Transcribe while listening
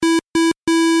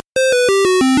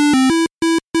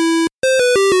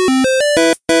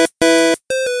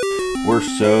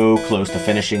close to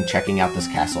finishing checking out this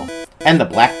castle. And the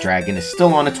black dragon is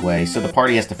still on its way, so the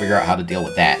party has to figure out how to deal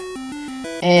with that.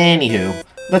 Anywho,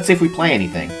 let's see if we play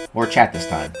anything, or chat this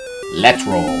time. Let's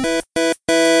roll.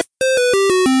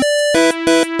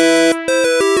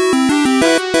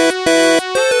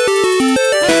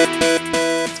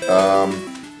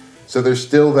 So there's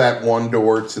still that one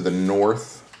door to the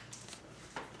north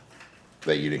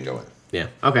that you didn't go in. Yeah,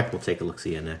 okay, we'll take a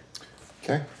look-see in there.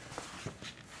 Okay.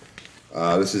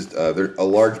 This is a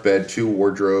large bed, 2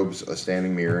 wardrobes, a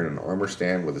standing mirror, and an armor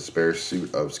stand with a spare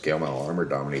suit of scale mail armor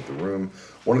dominate the room.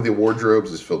 One of the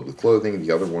wardrobes is filled with clothing.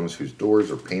 The other ones, whose doors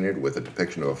are painted with a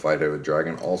depiction of a fight of a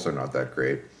dragon, also not that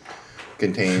great,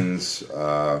 contains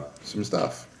some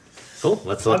stuff. Cool.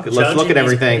 Let's look at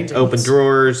everything. Open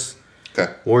drawers.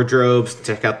 Okay. Wardrobes.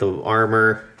 Check out the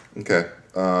armor. Okay.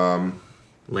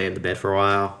 Lay in the bed for a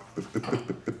while.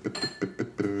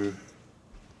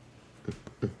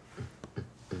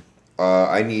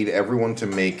 I need everyone to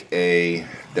make a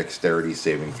dexterity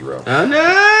saving throw. Oh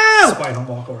no! So I don't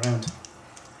walk around.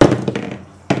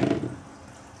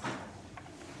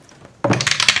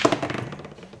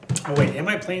 Oh wait, am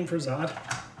I playing for Zod?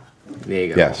 There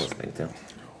you go. Yes.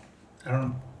 I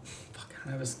don't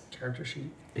have his character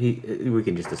sheet. We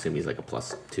can just assume he's like a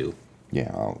 +2.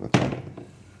 Yeah, that's fine.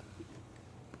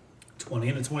 20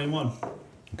 and a 21.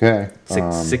 Okay.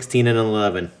 16 and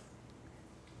 11.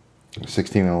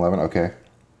 16 and 11, okay.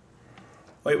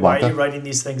 Wait, why are you writing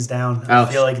these things down? Oh,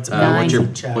 I feel like it's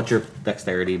a what's your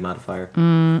dexterity modifier?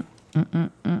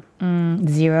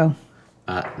 0.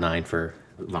 9 for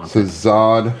Von. So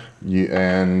Zod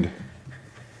and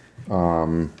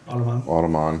Automon.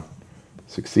 Automon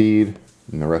succeed,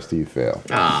 and the rest of you fail.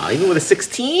 Ah, even with a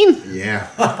 16? Yeah.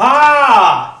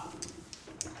 Ha!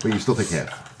 But you still take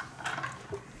half.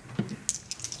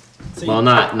 So Well,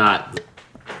 not.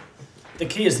 The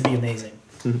key is to be amazing.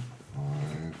 You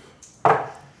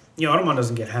know, Automon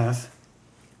doesn't get half.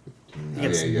 He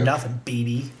gets nothing,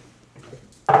 baby.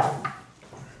 That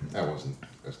wasn't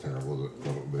as terrible as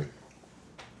it would be.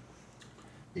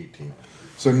 18.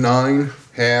 So 9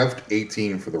 halved,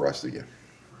 18 for the rest of you.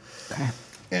 Okay.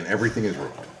 And everything is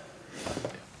rolled.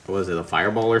 What was it, a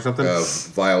fireball or something?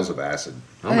 Vials of acid.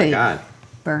 Oh my god.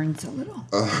 Burns a little.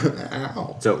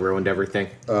 Ow. So it ruined everything?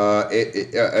 So,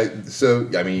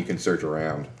 I mean, you can search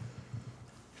around.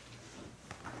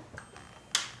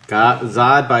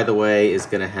 Zod, by the way, is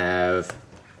going to have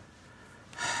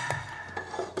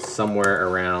somewhere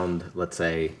around, let's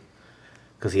say,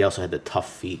 because he also had the tough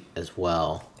feat as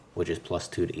well, which is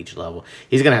 +2 to each level.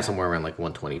 He's going to have somewhere around like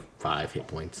 125 hit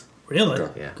points. Really?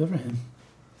 Okay. Yeah. Good for him.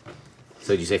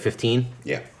 So did you say 15?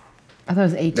 Yeah. I thought it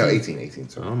was 18. No, 18,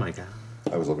 sorry. Oh my god.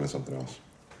 I was looking at something else.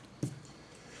 Let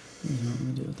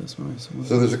me do it this way.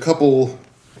 So there's a couple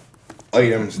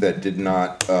items that did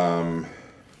not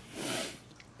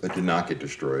get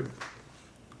destroyed.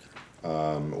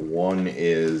 One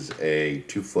is a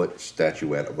 2-foot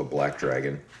statuette of a black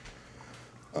dragon,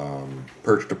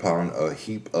 perched upon a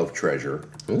heap of treasure.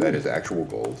 Ooh. That is actual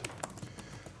gold.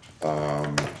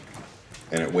 And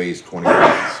it weighs 20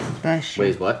 pounds.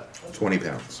 Weighs what? 20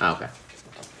 pounds. Oh, okay.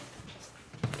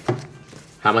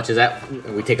 How much is that?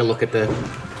 We take a look at the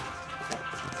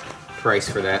price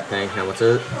for that thing. How much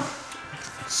is it?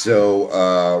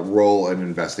 So roll an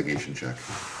investigation check.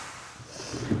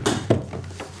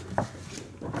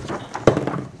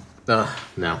 No.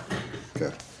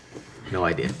 Okay. No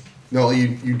idea. No,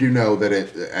 you do know that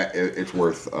it's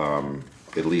worth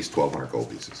at least 1,200 gold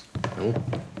pieces. Oh.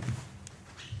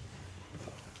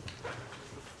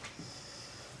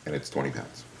 And it's 20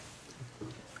 pounds.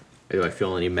 Do I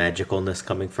feel any magicalness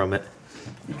coming from it?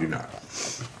 You do not.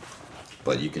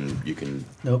 But you can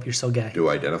Nope, you're so gay. do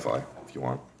identify if you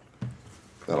want.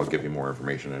 That'll give you more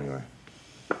information anyway.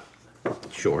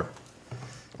 Sure.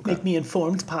 Okay. Make me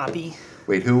informed, Poppy.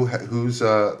 Wait, who's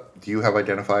do you have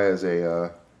identify as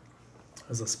a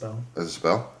As a spell.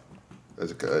 spell?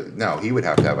 No, he would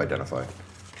have to have identify.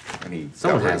 And he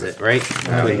Someone got rid has of it, right?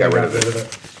 No, he got rid of it.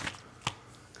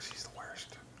 'Cause he's the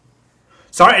worst.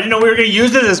 Sorry, I didn't know we were going to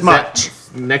use it as much.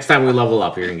 Next time we level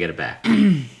up, you're going to get it back.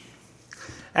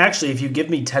 Actually, if you give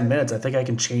me 10 minutes, I think I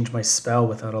can change my spell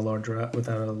without a long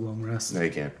rest. No,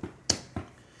 you can't.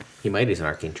 He might use an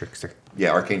arcane trickster.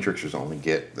 Yeah, arcane tricksters only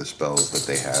get the spells that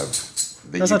they have.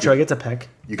 That's not true. I get to pick.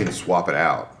 You can swap it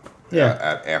out.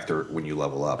 Yeah. After when you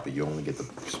level up, but you only get the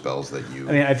spells that you.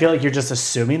 I mean, I feel like you're just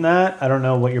assuming that. I don't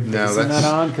know what you're basing that's- that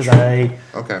on because Okay.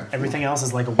 everything else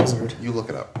is like a wizard. You look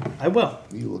it up. I will.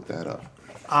 You look that up.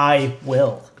 I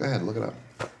will. Go ahead, look it up.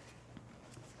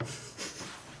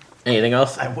 Anything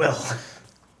else? I will.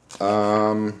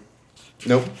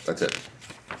 Nope, that's it.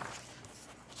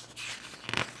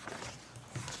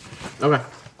 Okay.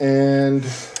 And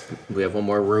We have one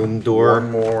more room door.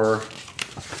 one more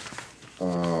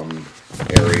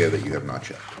area that you have not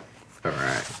checked. All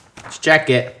right. Let's check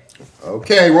it.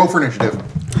 Okay, roll for initiative.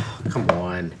 Come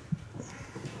on.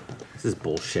 This is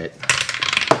bullshit.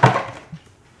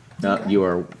 No,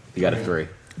 you got a 3.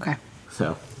 Okay.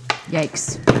 So,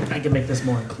 Yikes. I can make this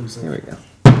more inclusive. here we go.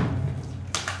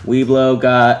 Weeblo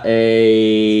got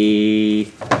a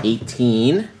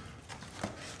 18.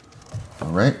 All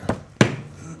right.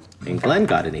 And Glenn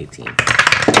got an 18.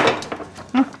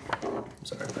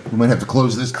 Sorry. We might have to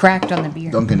close this Cracked on the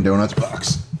beer. Dunkin' Donuts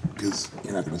box because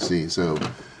you're not going to see. So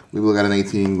we got an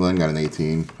 18. Glenn got an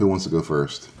 18. Who wants to go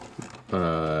first?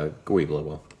 Weeblo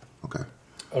will. Okay.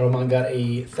 Roman got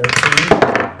a 13.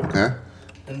 Okay.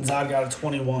 And Zod got a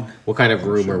 21. What kind of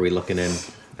room are we looking in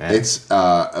at? It's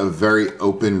a very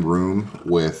open room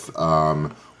with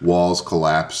walls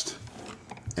collapsed,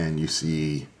 and you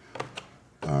see.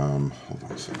 Hold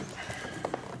on a second.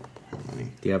 How many?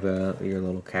 Do you have your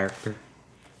little character?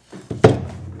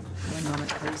 One moment,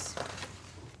 please.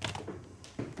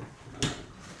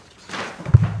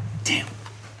 Damn.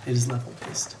 It is level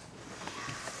based.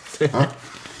 Huh?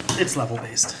 It's level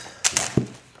based.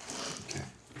 Okay.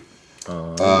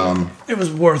 It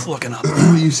was worth looking up.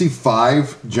 You see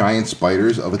 5 giant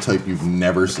spiders of a type you've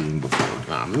never seen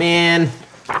before. Aw, man.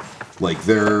 Like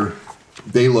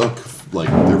they look like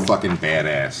they're fucking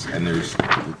badass, and there's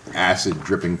acid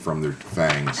dripping from their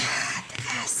fangs.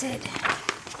 Acid.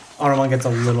 Roman gets a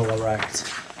little erect.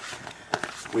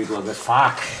 Weeblo goes,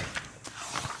 fuck.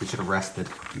 We should have rested.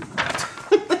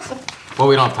 Well,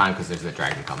 we don't have time because there's the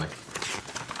dragon coming.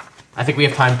 I think we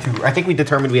have time to... I think we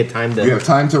determined we had time to... You have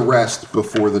time to rest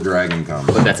before the dragon comes.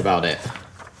 But that's about it.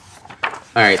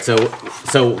 Alright, so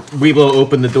Weeblo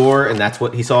opened the door, and that's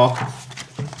what he saw?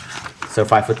 So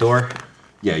 5-foot door?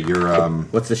 Yeah, you're...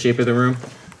 What's the shape of the room?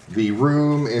 The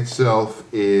room itself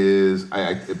is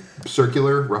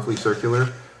circular, roughly circular.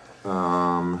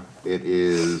 It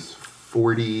is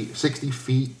 60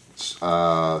 feet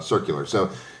circular. So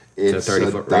it's 30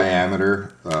 a foot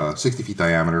diameter, 60 feet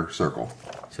diameter circle.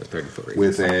 So 30-foot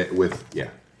radius. With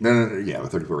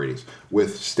 30-foot radius.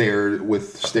 With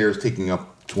stairs taking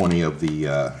up 20 of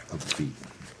the feet.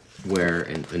 Where?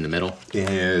 In the middle?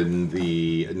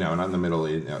 No, not in the middle.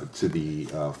 To the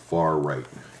far right.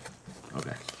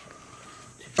 Okay.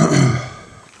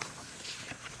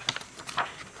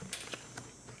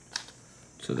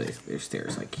 So there's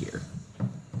stairs like here.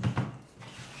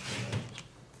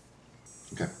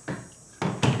 Okay.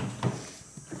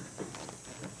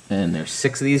 And there's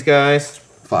 6 of these guys.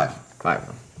 5. 5 of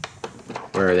them.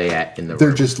 Where are they at in the They're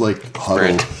room? just like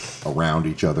huddled around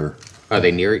each other. Are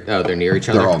they near? Oh, they're near each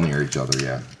other. They're all near each other,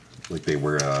 yeah. Like they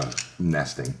were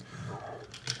nesting.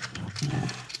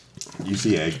 You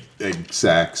see egg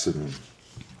sacks and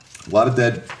a lot of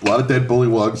dead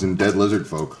bullywugs and dead lizard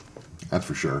folk. That's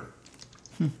for sure.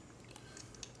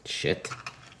 Shit.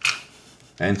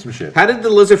 And some shit. How did the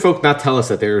lizard folk not tell us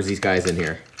that there was these guys in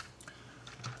here?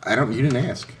 You didn't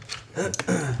ask.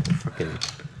 Fucking.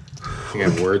 I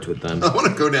have words with them. I want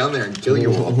to go down there and kill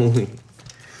you all.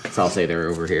 So I'll say they're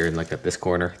over here in like at this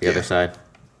corner, the other side.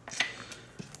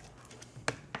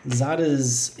 Zod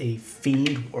is a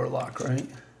fiend warlock, right?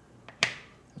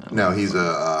 No, he's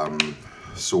a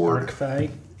sword.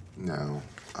 Arcfey, No.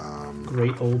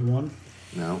 great old one.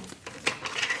 No.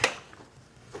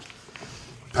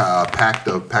 Pact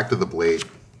of the Blade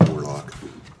warlock.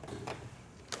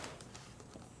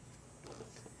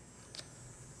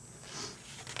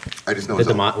 I just know Did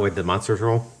it's where the monsters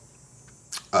roll?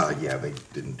 yeah, they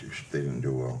didn't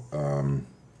do well.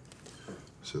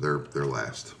 So they're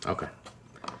last. Okay.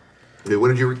 Okay, what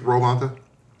did you roll, Monta?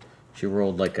 She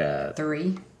rolled like a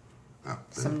 3. Oh,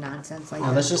 Some nonsense like Oh,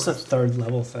 that. that's just a third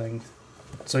level thing.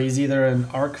 So he's either an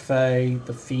Arcfey,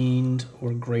 the Fiend,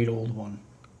 or Great Old One.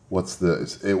 what's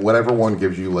whatever one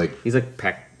gives you like? he's like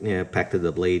pact of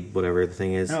the blade, whatever the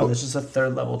thing is. No, that's just a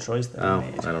third level choice that Oh,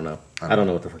 he made. I don't know. I don't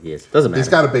know what the fuck he is. Doesn't matter. He's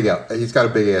got a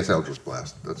big ass Eldritch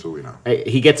Blast. That's what we know.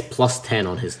 He gets plus 10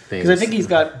 on his things. Because I think he's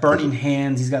got Burning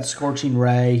Hands, he's got Scorching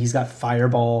Ray, he's got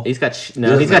Fireball. He's got He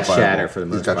doesn't he's got have Fireball. shatter for the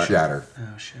most part. He's got shatter.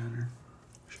 Oh, Shatter.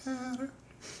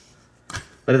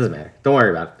 But it doesn't matter. Don't worry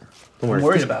about it. Don't I'm worry.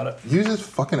 worried about it. Use his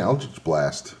fucking Eldritch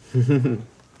Blast.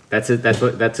 That's his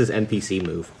NPC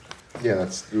move. Yeah,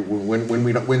 that's when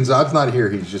Zod's not here.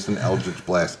 He's just an Eldritch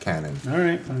Blast cannon. All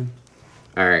right, fine.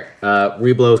 All right.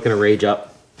 Reblow's gonna rage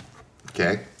up.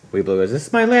 Okay. Weeblow goes, "This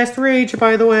is my last rage,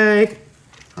 by the way."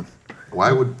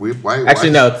 Why would we? Why? Actually,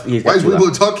 why, no. He's Why got is two Weeblo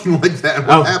left. talking like that? What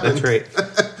Oh, happened? that's right.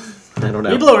 I don't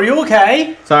know. Weeblo, are you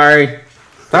okay? Sorry.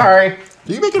 Are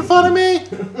you making fun of me?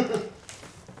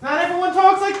 Not everyone Don't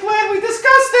talk like Glenn. We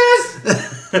discussed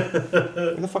this.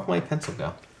 Where the fuck might my pencil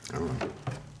go? I don't know.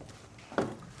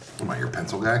 Am I your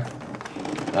pencil guy?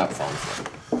 That phone's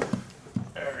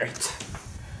all right.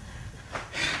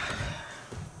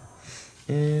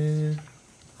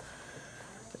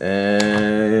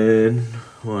 And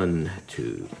 1,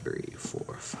 2, 3,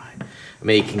 4, 5. I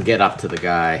mean, you can get up to the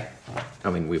guy. I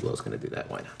mean, Weeblo's gonna do that.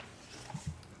 Why not?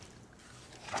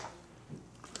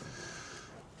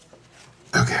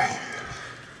 Okay.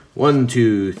 1,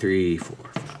 2, 3, 4,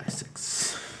 5,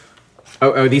 6.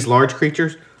 Oh, are these large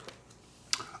creatures?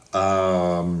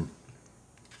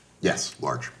 Yes,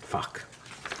 large. Fuck.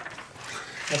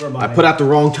 Never mind. I put out the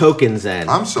wrong tokens then.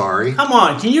 I'm sorry. Come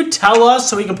on, can you tell us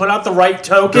so we can put out the right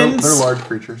tokens? They're large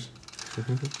creatures. Oh,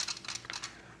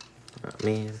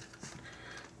 man.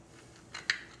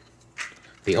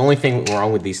 The only thing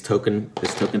wrong with this token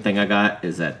thing I got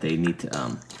is that they need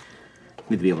to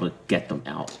be able to get them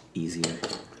out easier.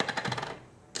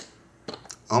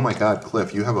 Oh my God,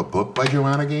 Cliff, you have a book by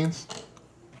Joanna Gaines?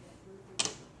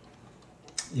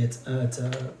 Yeah, it's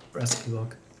a recipe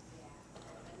book.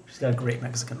 She's got a great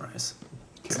Mexican rice.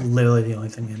 It's Okay. literally the only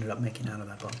thing we ended up making out of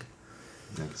that book.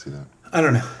 Yeah, I can see that. I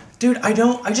don't know. Dude, I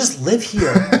just live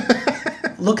here.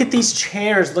 Look at these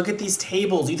chairs. Look at these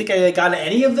tables. You think I got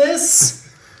any of this?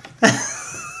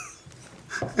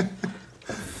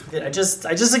 I just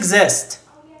exist.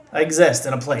 I exist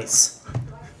in a place.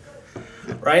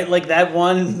 Right? Like that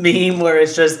one meme where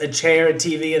it's just a chair, a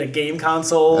TV, and a game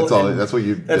console. That's all. That's what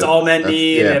you. That's all men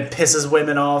need, yeah. and it pisses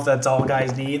women off. That's all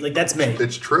guys need. Like, that's me.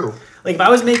 It's true. Like, if I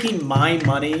was making my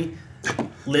money,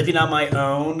 living on my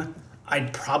own,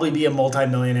 I'd probably be a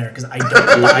multimillionaire because I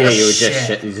don't buy You would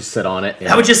shit. you just sit on it.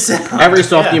 Yeah. I would just sit on Every it,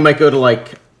 so often yeah. you might go to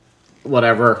like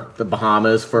whatever, the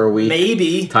Bahamas for a week.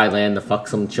 Maybe. Thailand to fuck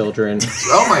some children.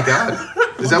 Oh my God.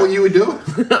 Is that what you would do?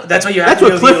 That's what you have That's to what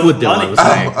do. if Cliff you would have do, I money. was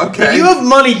saying. Oh, okay. If you have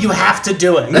money, you have to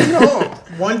do it. No.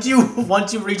 Once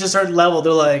you reach a certain level,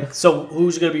 they're like, so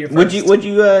who's going to be your first? Would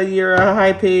you you're a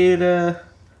high paid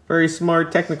very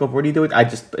smart technical, what do you do with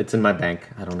it's in my bank.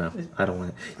 I don't know. I don't want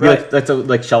it. Right. That's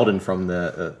like Sheldon from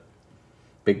the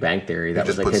Big Bang Theory. That was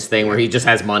just like puts- his thing where he just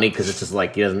has money because it's just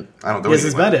like he doesn't. I don't do Yes,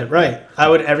 anything it's with been it, right. I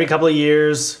would, every couple of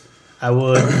years, I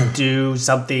would do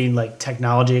something like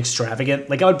technology extravagant.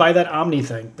 Like I would buy that Omni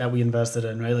thing that we invested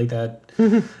in, right? Like that.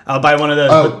 I would buy one of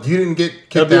those. Oh, you didn't get That'd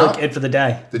kicked be out? like it for the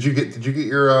day. Did you get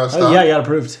your stuff? Oh, yeah, I got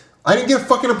approved. I didn't get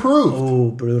fucking approved. Oh,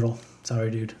 brutal.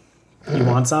 Sorry, dude. You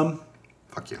want some?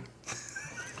 Fuck you.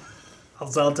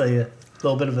 I'll tell you. A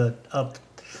little bit of a up.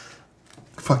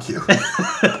 Fuck you.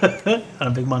 Kind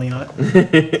of big money on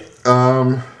it.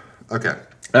 Okay.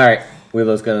 All right,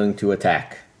 Willow's going to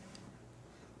attack.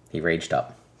 He raged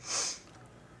up.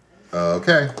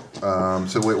 Okay.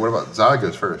 So wait, what about Zod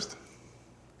goes first?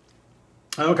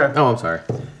 Okay. Oh, I'm sorry.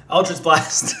 Eldritch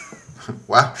Blast.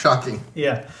 Wow, shocking.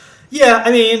 Yeah. Yeah,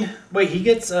 I mean, wait, he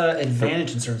gets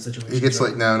advantage in certain situations. He gets right?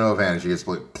 like no advantage. He gets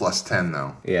like plus 10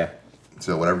 though. Yeah,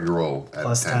 So whatever you roll, add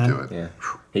Plus 10 to 10. it. yeah.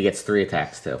 He gets 3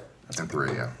 attacks too. And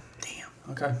 3, yeah. Damn.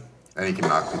 Okay. And he can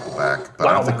knock people back, but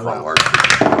Wow, I don't think wow, crawl wow. large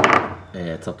people.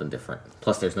 Yeah, it's something different.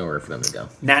 Plus, there's nowhere for them to go.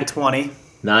 Nat 20.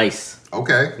 Nice.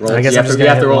 Okay. Roll, I guess you I'm have just to, you gonna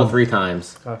have to hit roll one. it 3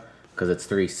 times Okay. because it's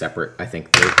 3 separate. I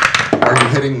think 3. Are you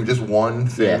hitting just one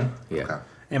thing? Yeah, yeah. Okay.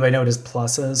 Anybody know what his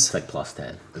plus is? It's like plus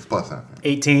 10. It's plus 10.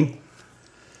 18.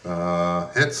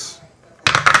 Hits.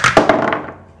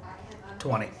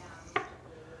 20.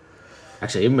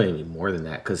 Actually, it may be more than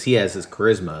that because he has his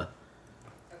charisma.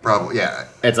 Probably, yeah.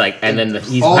 It's like, and then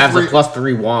he All has a three- plus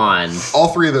 3 wand. All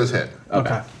 3 of those hit.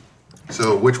 Okay.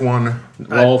 So which one?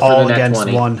 Roll for All the net against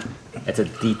 20. one. It's a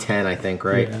D10, I think,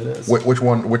 right? Yeah, it is. Which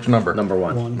one? Which number? Number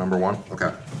 1. One. Number 1? Okay.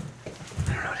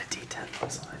 I don't know what a D10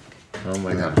 looks like. Oh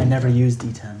my Yeah. god. I never use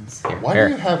D10s. Here, Why here.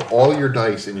 do you have all your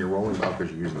dice and you're rolling them out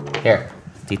because you're using the roll? Here.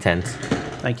 D10s.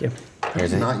 Thank you.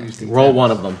 Here's do it. not use D10s. Roll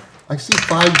one of them. I see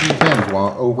 5 D10s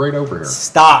right over here.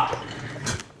 Stop.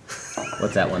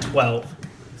 What's that one? 12.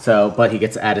 So, but he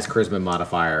gets to add his charisma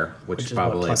modifier, which Which is is what,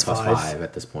 probably plus plus five? 5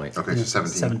 at this point. Okay, so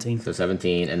 17. 17. So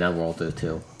 17, and then roll to the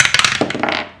 2.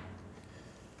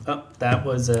 Oh,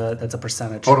 that's a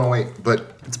percentage. Hold on, wait,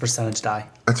 but It's a percentage die.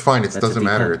 that's fine. It That's doesn't a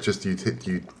matter. D10. It's just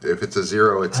you. If it's a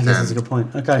 0, it's I 10. guess that's a good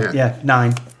point. Okay, Yeah. yeah,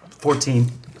 9.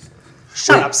 14.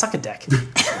 Shut Wait. up, suck a dick.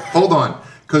 Hold on,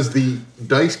 because the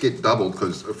dice get doubled for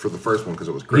the first one because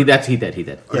it was He crit. did.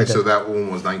 Okay, Yeah, so good. that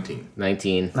one was 19.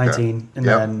 19, 19. And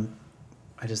Yep. then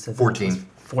I just did 14.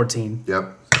 14.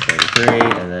 Yep. 33,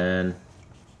 and then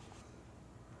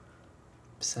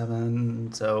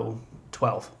 7, so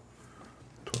 12.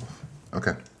 12.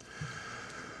 Okay.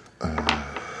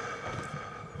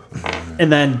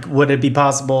 And then would it be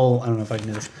possible, I don't know if I can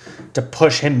do this, to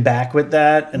push him back with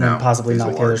that, and No, then possibly he's a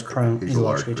knock the others large- prone. he's a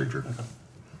large creature.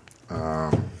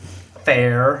 Okay.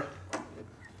 Fair. I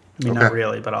mean, not Okay.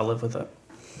 really, but I'll live with it.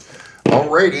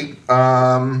 Alrighty.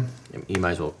 You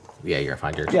might as well. Yeah, you're gonna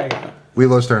find yours. Yeah, I got it.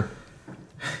 Weelo's turn.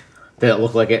 Did it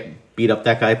look like it beat up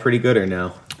that guy pretty good or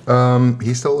no?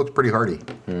 He still looks pretty hardy.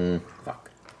 Fuck.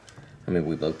 I mean,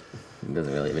 Weeblo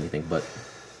doesn't really have anything but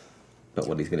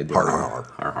what he's gonna do. Har, har, har.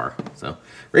 Har, har. So,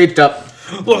 raged up.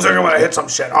 Looks like I'm gonna hit some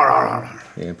shit.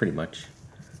 Yeah, pretty much.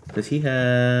 Does he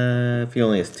have... He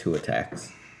only has 2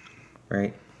 attacks.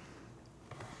 Right?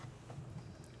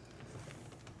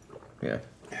 Yeah.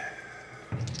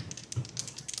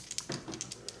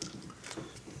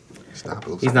 Stop. It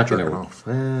looks He's like not you're gonna... jerking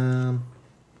off.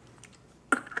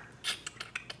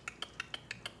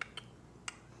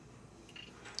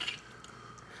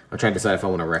 I'm trying to decide if I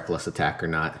want a reckless attack or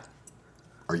not.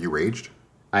 Are you raged?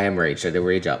 I am raged. I did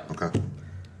rage up. Okay.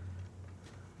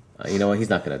 You know what? He's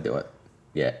not gonna do it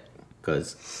yet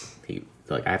because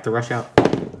I have to rush out.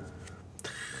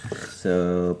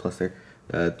 So plus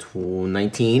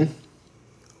 19,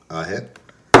 Hit.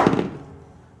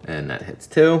 and that hits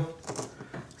 2.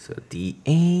 So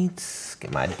D8s.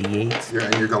 Get my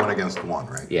D8s. You're going against 1,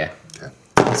 right? Yeah. Okay.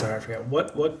 I'm sorry, I forgot.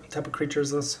 What type of creature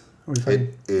is this? Are we fighting?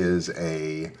 It is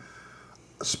a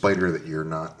spider that you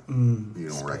don't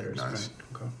Spiders, recognize.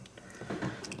 right.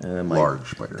 Okay. My Large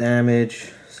spider.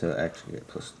 damage. So actually get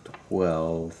plus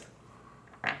 12.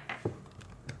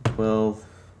 12,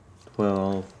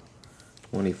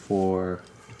 24,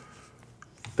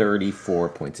 34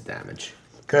 points of damage.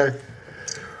 Okay.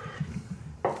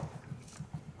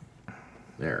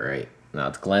 Alright. Now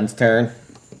it's Glenn's turn.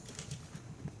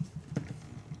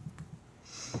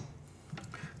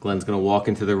 Glenn's gonna walk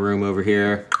into the room over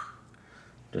here.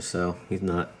 Just so he's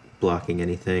not blocking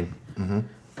anything.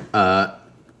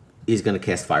 He's gonna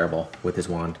cast Fireball with his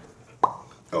wand.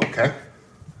 Okay.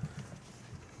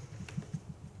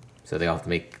 So they all have to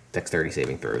make dexterity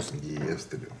saving throws. Yes,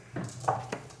 they do.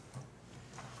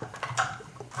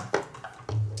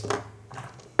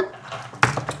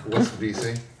 What's the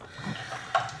DC?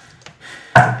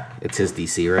 It's his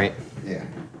DC, right? Yeah.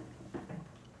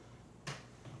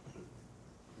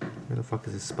 Where the fuck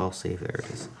is his spell save? There it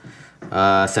is.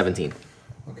 17.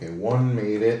 Okay, 1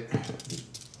 made it.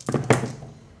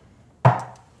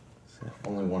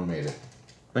 Only 1 made it.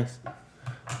 Nice.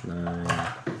 9,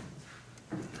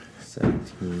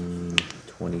 17,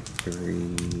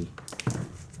 23,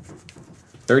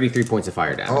 33 points of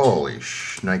fire damage. Holy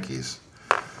shnikes.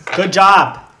 Good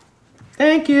job.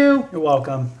 Thank you. You're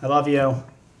welcome. I love you.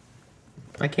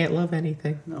 I can't love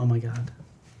anything, Oh my god.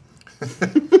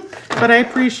 but I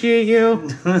appreciate you.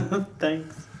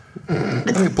 Thanks. I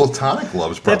mean, platonic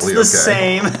love's That's probably the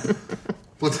okay.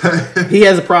 same. He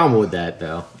has a problem with that,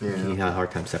 though. Yeah. He had a hard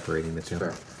time separating the two.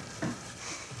 Fair.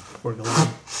 Poor Glenn.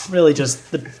 Really just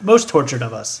the most tortured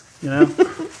of us, you know?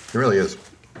 It really is.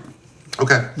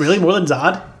 Okay. Really? More than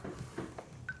Zod?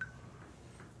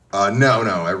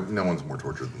 No one's more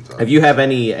tortured than Zod. If you have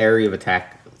any area of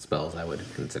attack spells, I would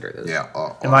consider this. Yeah.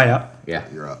 Am I up? Yeah.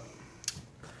 You're up.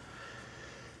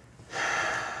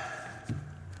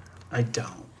 I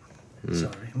don't.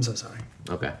 Sorry. I'm so sorry.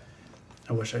 Okay.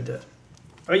 I wish I did.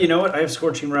 Oh, you know what? I have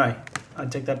Scorching Ray. I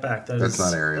take that back. That's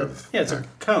not area of Yeah, it's a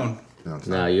cone. No, it's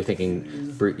No, not. you're thinking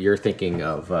of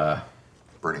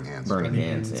Burning hands. Burning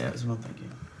Hands. Yeah. Is what I'm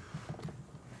thinking.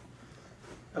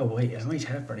 Oh, wait. I might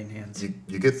have Burning Hands.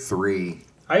 You get 3.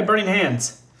 I have Burning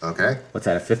Hands. Okay. What's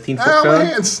that? A 15-foot Oh, my cone?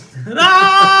 hands.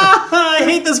 Ah! I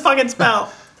hate this fucking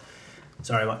spell.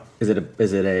 Sorry, what? Is it a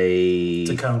It's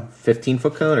a cone.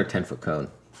 15-foot cone or 10-foot cone?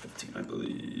 15, I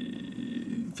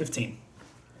believe. 15.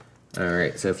 All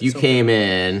right. So if you So- came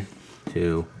in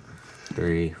 2,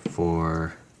 3,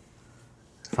 4,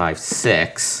 5,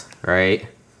 6, right?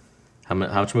 How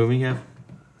much movement you have?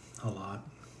 A lot.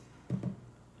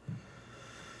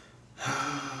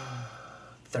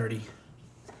 30.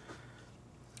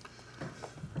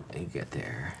 You get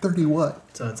there. 30 what?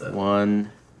 So that's it. 1,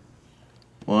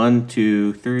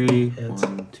 2, 3. Hits.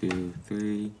 1, 2,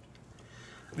 3.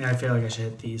 I mean, I feel like I should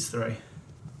hit these 3.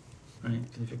 Right?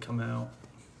 Because if you come out,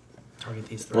 target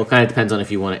these 3. Well, it kind of depends on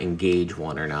if you want to engage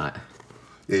one or not.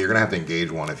 Yeah, you're gonna have to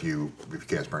engage one if you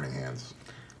cast Burning Hands.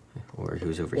 Or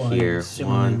who's over Well, here? I'm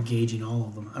assuming I'm 1. engaging all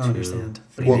of them. I don't understand.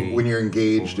 What do you Well, mean? when you're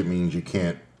engaged, it means you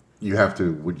can't. You have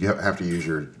to. Would you have to use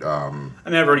your? I mean,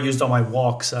 I've already used all my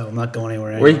walk, so I'm not going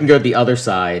anywhere. Or you can go to the other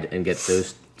side and get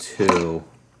those 2.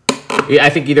 Yeah, I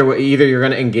think either you're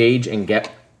going to engage and get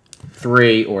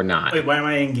 3 or not. Wait, why am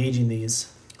I engaging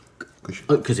these?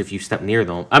 Because if you step near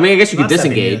them, I mean, I guess you I'm could not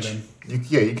stepping near disengage.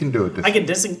 them. You can do it. I can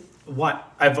disengage.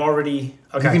 What? I've already...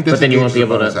 Okay. You can But then you won't be disengage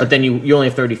able the to. bonus But then you only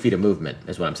have 30 feet of movement,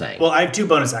 is what I'm saying. Well, I have 2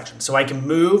 bonus actions. So I can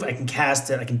move, I can cast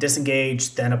it, I can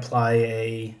disengage, then apply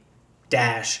a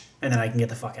dash, and then I can get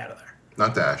the fuck out of there.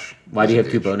 Not dash. Why do you have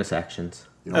 2 Disengage. bonus actions?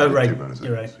 You don't get right. 2 bonus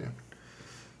You're actions, right.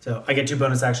 So I get 2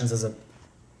 bonus actions as a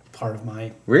part of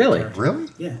my... Really? Yeah. Really?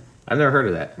 Yeah. I've never heard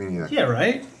of that. Me neither. Yeah,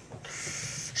 right?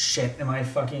 Shit, am I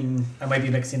fucking... I might be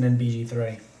mixing in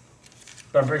BG3.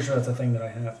 But I'm pretty sure that's a thing that I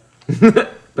have.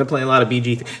 Been playing a lot of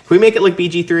BG3. Can we make it like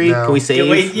BG3? No. Can we save?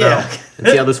 Wait, yeah. And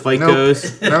see how this fight Nope.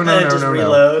 goes? No. Just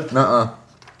reload. Nuh-uh.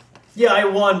 Yeah, I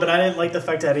won, but I didn't like the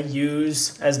fact that I had to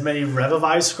use as many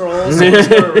Revive scrolls. So I'm just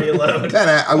going to reload.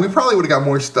 We probably would have got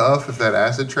more stuff if that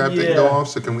acid trap didn't go Yeah. off.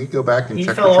 So can we go back and He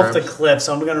check fell the off traps? the cliff,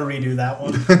 so I'm going to redo that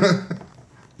one.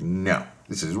 No.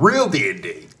 This is real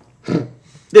D&D.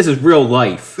 This is real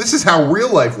life. This is how real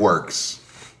life works.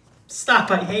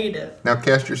 Stop, I hate it. Now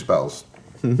cast your spells.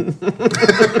 Do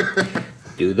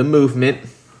the movement.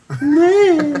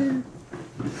 No,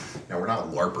 we're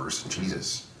not LARPers.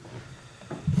 Jesus.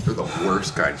 They're the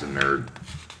worst kinds of nerd.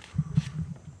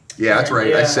 Yeah, that's right.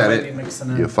 I Yeah, said might be it.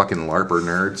 mixing You it. fucking LARPer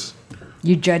nerds.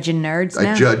 You judging nerds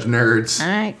now? I judge nerds. All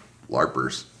right.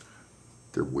 LARPers.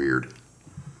 They're weird.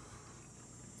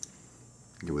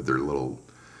 With their little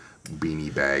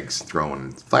beanie bags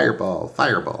throwing fireball.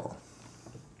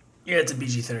 Yeah, it's a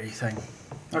BG3 thing.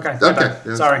 Okay. Okay.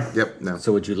 Okay. Sorry. Yep, no.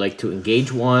 So would you like to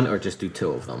engage one or just do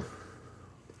 2 of them?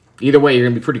 Either way, you're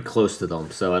going to be pretty close to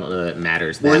them, so I don't know that it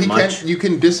matters that much. You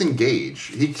can disengage.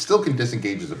 He still can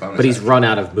disengage as a bonus. But he's action. run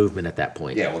out of movement at that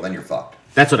point. Yeah, well then you're fucked.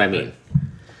 That's what I mean.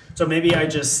 So maybe I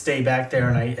just stay back there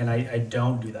and I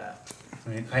don't do that.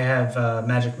 Right? I have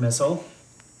magic missile.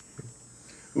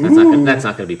 That's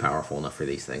not going to be powerful enough for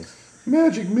these things.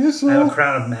 Magic missile. I have a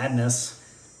crown of madness.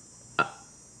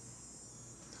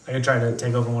 I could try to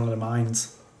take over one of the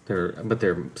mines. But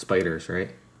they're spiders, right?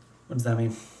 What does that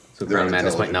mean? So They're Crown of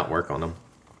Madness might unintelligent. not work on them.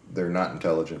 They're not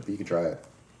intelligent, but you can try it.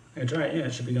 I could try it. Yeah,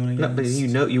 it should be going No, against.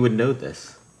 but you would know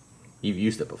this. You've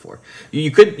used it before. You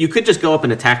could just go up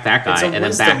and attack that It's guy a and then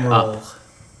wisdom back roll. up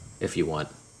if you want.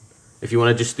 If you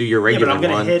want to just do your but regular I'm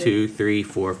gonna 1, hit- 2, 3,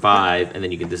 4, 5, and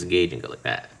then you can disengage and go like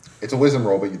that. It's a wisdom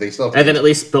roll, but they still have to And then at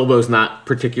least Bilbo's not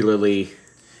particularly.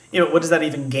 What does that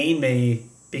even gain me?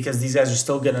 Because these guys are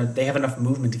still they have enough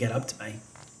movement to get up to me.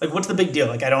 Like, what's the big deal?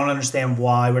 Like, I don't understand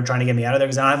why we're trying to get me out of there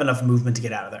because I don't have enough movement to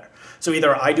get out of there. So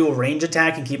either I do a range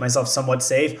attack and keep myself somewhat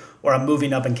safe, or I'm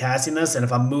moving up and casting this, and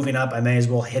if I'm moving up, I may as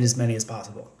well hit as many as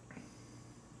possible.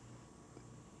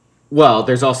 Well,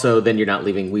 there's also then you're not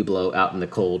leaving Weeblo out in the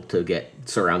cold to get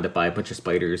surrounded by a bunch of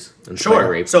spiders and spider Sure.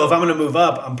 rape. So if I'm going to move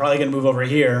up, I'm probably going to move over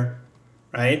here,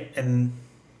 right? And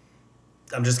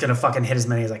I'm just going to fucking hit as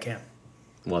many as I can.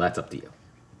 Well, that's up to you.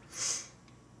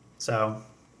 So,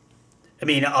 I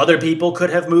mean, other people could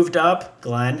have moved up,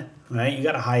 Glenn, right? You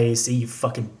got a high AC, you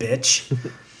fucking bitch.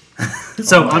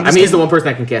 So I'm just he's the one person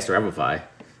that can cast Revivify.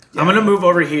 I'm going to move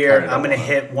over here. Kinda I'm going to don't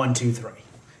hit 1, 2, 3.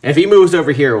 And if he moves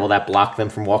over here, will that block them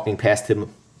from walking past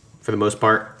him for the most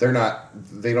part?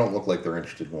 They don't look like they're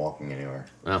interested in walking anywhere.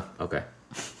 Oh, okay.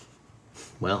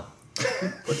 Well,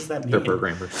 What does that mean? they're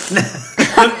programmers.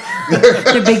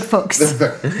 They're big folks.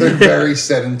 They're very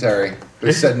sedentary.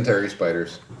 They're sedentary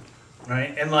spiders.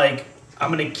 Right? And, like,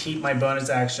 I'm going to keep my bonus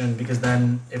action because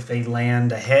then if they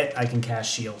land a hit, I can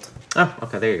cast shield. Oh,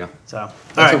 okay, there you go. So, all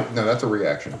That's right. that's a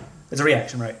reaction. It's a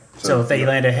reaction, right? So, So if they yeah.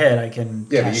 land a hit, I can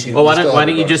Yeah, but cast you shield. Well, why still don't, have why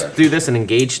the don't you bonus just action. do this and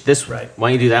engage this? Right. Why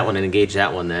don't you do that one and engage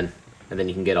that one then? And then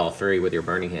you can get all 3 with your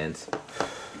burning hands.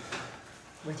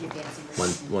 With your dancing.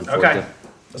 One Okay.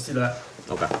 Let's do that.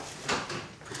 Okay.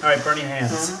 All right, burning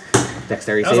hands.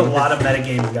 Dexterity That was a saving. lot of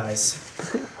metagaming, guys.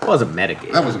 It was a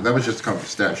metagame. That was just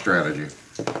strategy.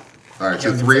 All right, so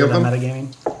Can't 3 of consider them. that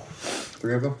Metagaming.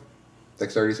 3 of them.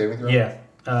 Dexterity saving throw. Yeah.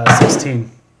 16.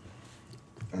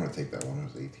 I'm gonna take that one.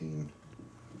 It was 18.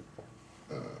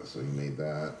 So you made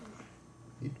that.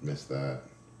 You missed that.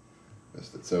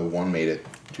 Missed it. So 1 made it.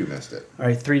 2 missed it. All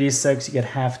right, 3d6, you get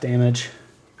half damage.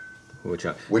 Which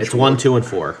Which it's 1, one? 2, and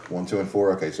 4. 1, 2, and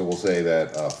 4. Okay, so we'll say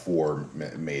that 4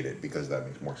 made it because that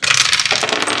makes more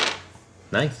sense.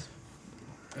 Nice.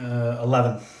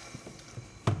 11.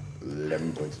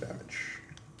 11 points of damage.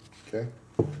 Okay.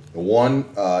 The 1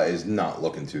 is not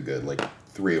looking too good. Like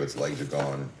 3 of its legs are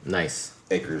gone. Nice.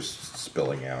 Acre's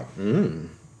spilling out. No,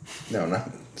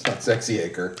 it's not sexy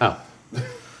acre. Oh.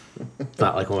 It's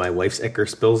not like when my wife's ichor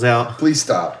spills out. Please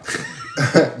stop.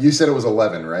 You said it was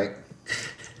 11, right?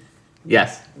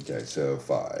 Yes. Okay, so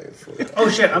 5. Oh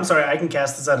shit, I'm sorry, I can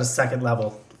cast this at a 2nd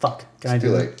level. Fuck. Can I It's do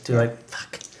too it? late. Too late.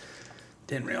 Fuck.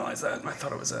 Didn't realize that. I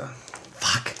thought it was a...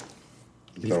 Fuck.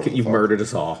 You've murdered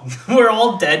us all. We're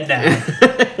all dead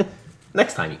now.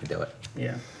 Next time you can do it.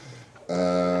 Yeah.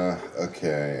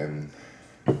 Okay, and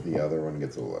the other one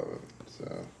gets 11.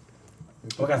 So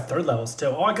Oh, I got third levels too.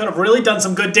 Oh, I could have really done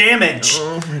some good damage.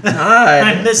 Oh my god.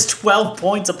 I missed 12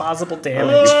 points of possible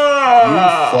damage. you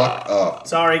fucked up.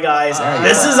 Sorry, guys. Now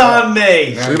This you is fucked on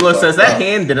me. Now you Weeblo says fucked that up.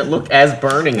 hand didn't look as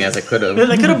burning as it could have.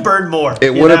 I could have burned more.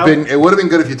 It you would have know? been. It would have been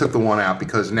good if you took the one out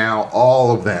because now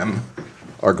all of them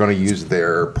are going to use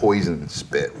their poison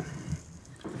spit.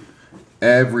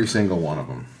 Every single one of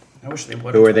them. I wish they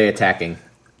would. Who are they attacking?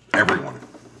 Everyone.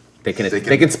 They can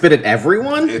They can spit at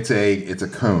everyone? It's a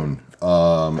cone.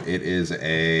 It is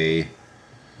a.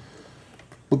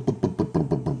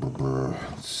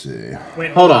 Let's see.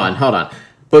 Wait, Hold on.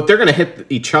 But they're gonna hit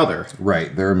each other.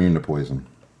 Right, they're immune to poison.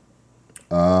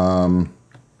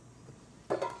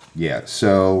 Yeah.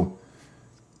 So,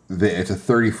 it's a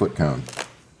 30-foot cone.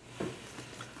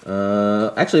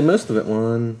 Actually, most of it.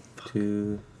 1,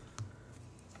 2,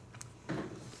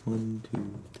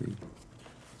 3.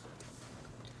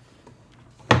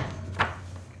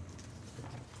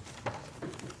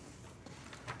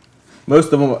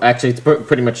 Most of them, actually, it's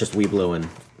pretty much just Weeblo and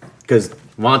because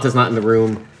Vanta's not in the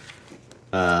room,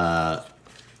 Zod's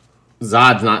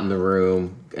not in the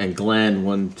room, and Glenn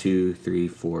 1, 2, 3,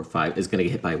 4, 5 is gonna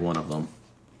get hit by one of them.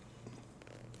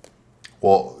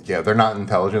 Well, yeah, they're not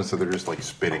intelligent, so they're just like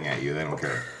spitting at you. They don't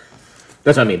care.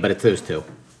 That's what I mean, but it's those two.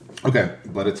 Okay,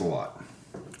 but it's a lot.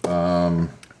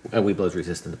 And Weeblow's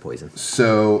resistant to poison.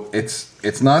 So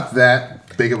it's not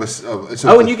that big of a. So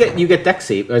And you get dex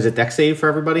save. Is it dex save for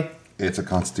everybody? It's a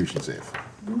Constitution save.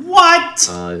 What?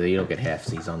 You don't get half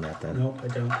C's on that then. Nope, I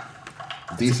don't.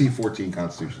 DC 14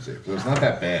 Constitution save. So it's not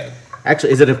that bad.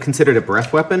 Actually, is it considered a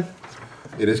breath weapon?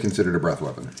 It is considered a breath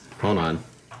weapon. Hold on.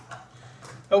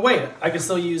 Oh wait, I can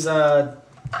still use there.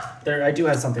 I do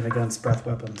have something against breath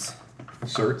weapons.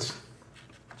 Certs.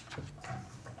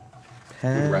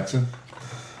 Retson.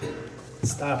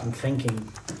 Stop! I'm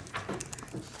thinking.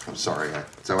 I'm sorry. Is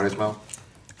that what I smell?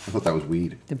 I thought that was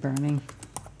weed. The burning.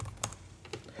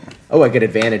 Oh, I get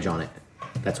advantage on it.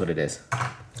 That's what it is.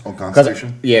 On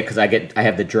Constitution? Because I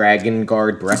have the Dragon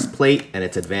Guard breastplate, and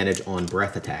it's advantage on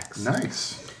breath attacks.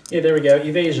 Nice. Yeah, there we go.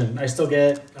 Evasion. I still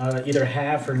get either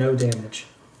half or no damage.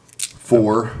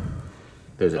 4.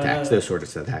 Those attacks, those sort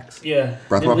of attacks. Yeah.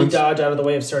 Breath Nimbly weapons? dodge out of the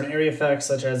way of certain area effects,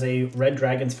 such as a red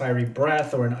dragon's fiery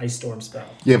breath or an ice storm spell.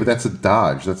 Yeah, but that's a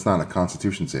dodge. That's not a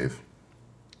Constitution save.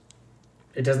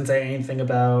 It doesn't say anything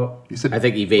about You said I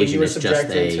think when you evasion were is just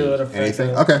subjected to an a. effect. anything?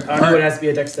 of- Okay, I know alright. it has to be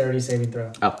a dexterity saving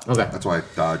throw. Oh, okay. That's why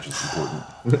dodge is important.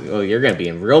 Oh, you're gonna be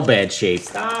in real bad shape.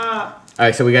 Stop! All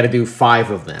right, so we got to do 5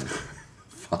 of them.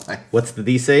 5. What's the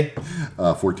DC?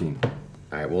 14.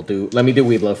 All right, let me do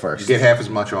Weeblo You first. get half as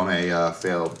much on a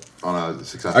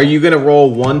successful. Are you gonna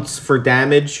roll once for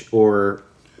damage, or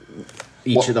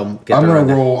each of them? I'm their gonna own-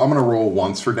 roll. I'm gonna roll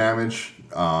once for damage,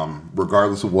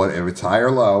 regardless of what, if it's high or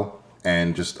low,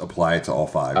 and just apply it to all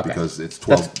 5 Okay. because it's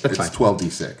 12. That's it's fine.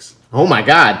 12d6. Oh my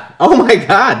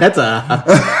god! That's a.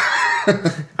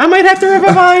 I might have to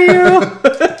revive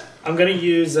you. I'm gonna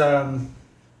use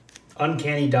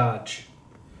uncanny dodge,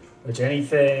 which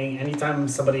anytime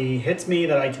somebody hits me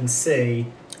that I can see,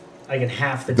 I get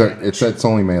half the damage. It's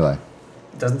only melee.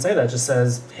 It doesn't say that. It just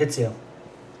says hits you.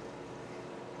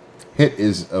 Hit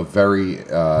is a very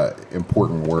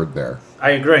important word there.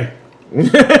 I agree.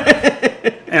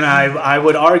 And I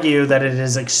would argue that it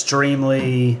is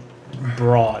extremely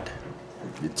broad.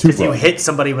 Too If you broad. hit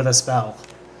somebody with a spell.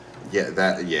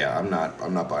 Yeah, I'm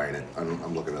not buying it.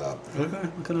 I'm looking it up. Okay,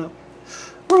 look it up.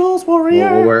 Rules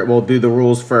warrior. We'll do the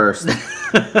rules first.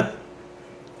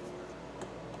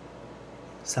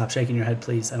 Stop shaking your head,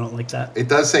 please. I don't like that. It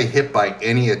does say hit by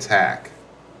any attack,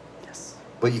 Yes.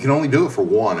 but you can only do it for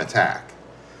one attack.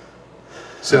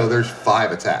 So there's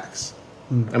 5 attacks.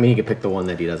 I mean, he could pick the one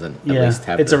that he doesn't at Yeah, least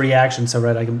have. it's a reaction. So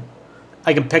right,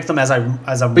 I can pick them as I'm.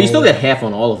 But you still get half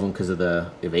on all of them because of the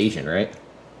evasion, right?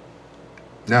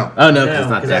 No. Oh no, because No, it's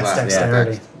not 'cause dex. that's Yeah.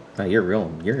 dexterity. No,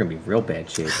 you're gonna be real bad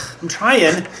shape. I'm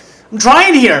trying. I'm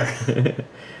trying here.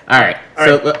 All right.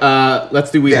 So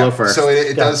let's do Weeblo first. So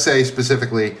it Go. does say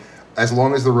specifically, as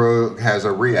long as the rogue has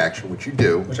a reaction, which you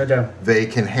do, Which I do. they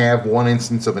can have 1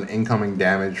 instance of an incoming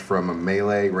damage from a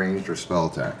melee, ranged, or spell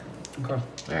attack. Okay.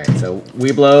 All right. So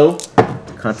Weeblo,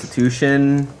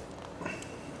 Constitution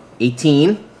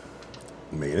 18.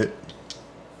 Made it.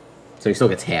 So he still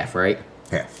gets half, right?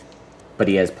 Half. But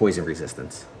he has poison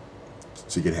resistance.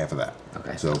 So you get half of that.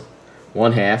 Okay. So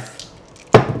 1/2.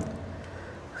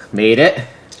 Made it.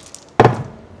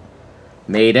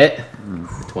 Made it.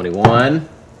 21.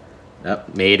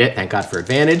 Yep, made it. Thank God for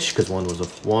advantage, because 1 was a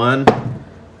 1.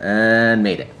 And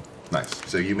made it. nice.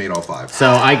 So you made all 5. So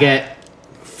I get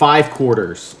 5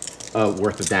 quarters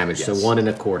worth of damage, so Yes. 1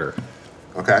 1/4.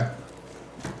 Okay.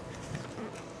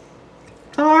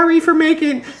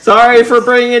 Sorry for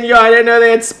bringing you. I didn't know they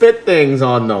had spit things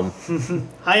on them.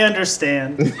 I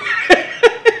understand.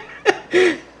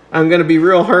 I'm gonna be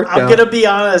real hurt though. I'm gonna be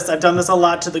honest. I've done this a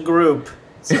lot to the group,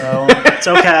 so it's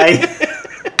okay.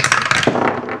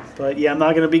 But yeah, I'm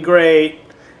not gonna be great.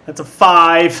 That's a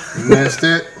 5. Missed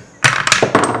it.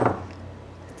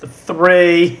 It's a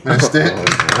 3. Missed it.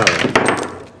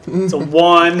 It's a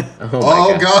 1.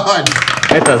 Oh God.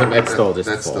 That doesn't. That's still just.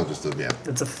 That's full. still just a yeah.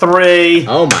 It's a 3.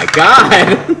 Oh my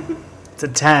god. It's a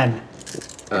 10.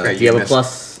 Okay, do you have a missed.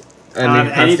 plus? On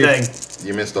anything.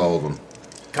 You missed all of them.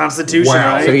 Constitution,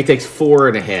 Wow. right? So he takes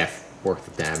 4.5 worth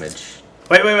of damage.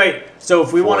 Wait. So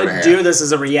if we want to 4.5. do this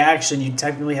as a reaction, you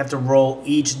technically have to roll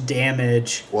each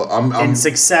damage Well, I'm in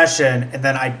succession, and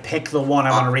then I pick the one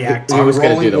I want to react to. He I'm was gonna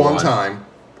do rolling the one one. time,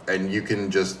 and you can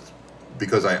just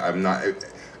because I'm not.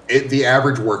 The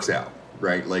average works out,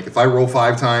 right? Like if I roll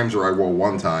 5 times or I roll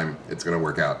 1 time, it's going to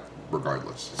work out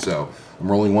regardless. So I'm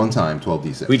rolling 1 time,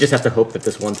 12d6. We just have to hope that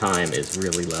this one time is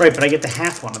really low. Right, but I get to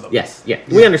half one of them. Yes. Yeah.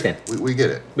 We understand. We get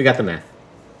it. We got the math.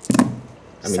 I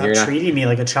mean, Stop you're not. treating me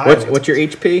like a child. What's your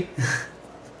HP? What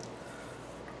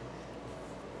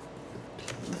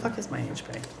the fuck is my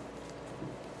HP?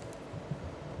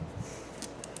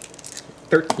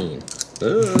 13.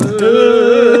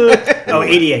 Oh,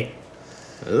 88.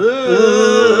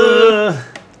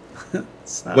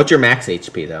 It's not- What's your max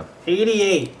HP though?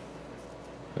 88.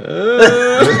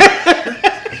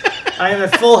 I am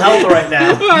at full health right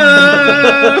now.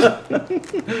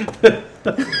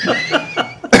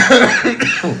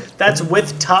 That's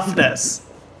with toughness.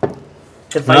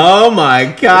 If I, Oh my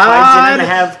if I god! didn't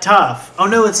have tough. Oh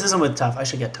no, this isn't with tough. I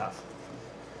should get tough.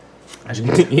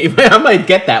 I might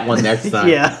get that one next time.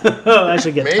 Yeah, I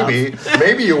should get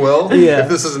Maybe you will. Yeah. If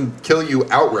this doesn't kill you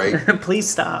outright, tough. Please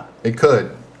stop. it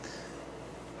could.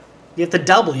 You have to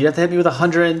double. You have to hit me with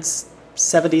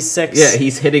 176. Yeah,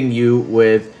 he's hitting you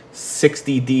with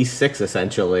 60d6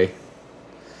 essentially.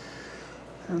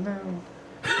 Oh no.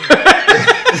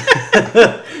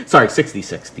 Sorry,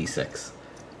 66d6.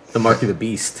 The Mark of the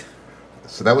Beast.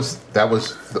 So that was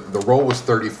the roll was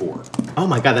 34. Oh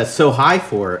my god, that's so high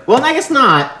for it. Well, I guess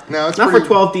not. No, it's not pretty-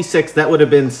 for 12d6. That would have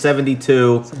been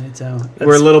 72. So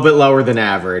We're a little bit lower than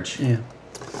average. Yeah.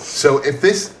 So if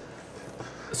this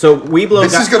So Weeblo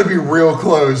this got... is going to be real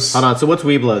close. Hold on, so what's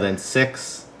Weeblo then?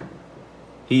 6?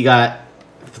 He got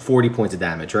 40 points of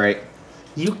damage, right?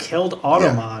 You killed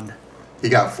Automon. He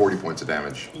got 40 points of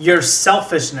damage. Your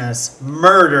selfishness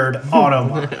murdered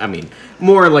Automon. I mean,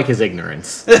 more like his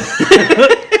ignorance.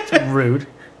 Rude.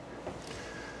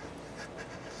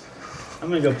 I'm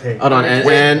gonna go pig. Hold on,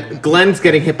 and Glenn's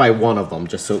getting hit by one of them,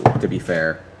 just so to be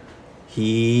fair.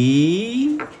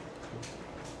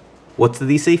 What's the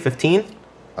DC? 15?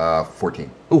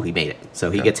 14. Oh, he made it. So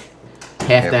he Okay. gets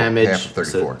half of- damage. half of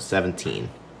 34. So 17.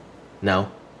 No.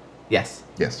 Yes.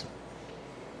 Yes.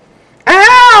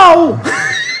 Ow!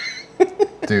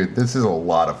 Dude, this is a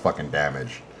lot of fucking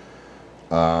damage.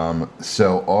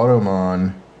 So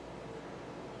Automon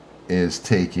is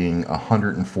taking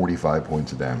 145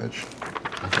 points of damage.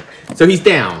 So he's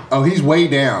down. Oh, he's way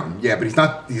down. Yeah, but he's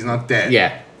not dead.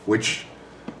 Yeah. Which,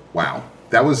 wow,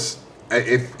 that was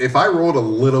if I rolled a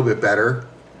little bit better,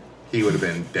 he would have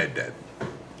been dead.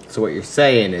 So what you're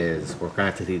saying is we're gonna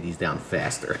have to do these down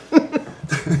faster.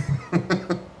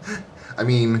 I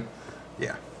mean,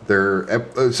 yeah, they're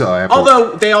so I have to-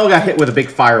 Although they all got hit with a big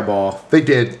fireball, they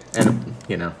did. and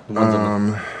the ones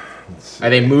on the, are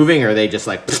they moving or are they just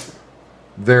like?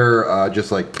 They're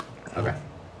just like Okay.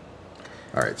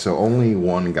 all right. So only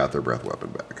one got their breath weapon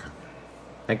back.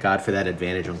 Thank God for that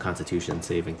advantage on Constitution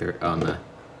saving on the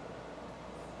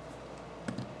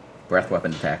breath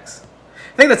weapon attacks.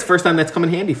 I think that's the first time that's come in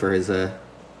handy for his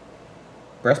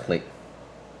breastplate.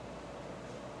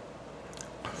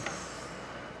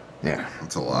 Yeah,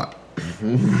 that's a lot.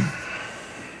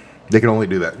 They can only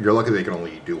do that. You're lucky they can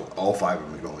only do all 5 of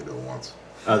them. Can only do it once.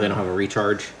 Oh, they don't have a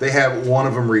recharge. They have one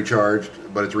of them recharged,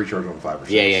 but it's recharged on 5 or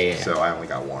 6. Yeah. So I only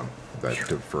got one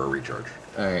for a recharge.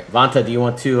 All right, Vanta, do you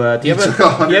want to? Do you took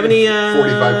have any?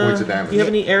 45 points of damage. Do you have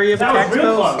any area of That attack was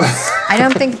real spells? close. I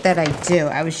don't think that I do.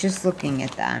 I was just looking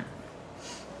at that.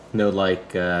 No,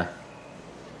 like I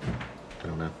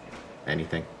don't know,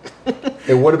 anything.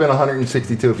 It would have been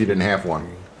 162 if you didn't have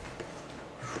one.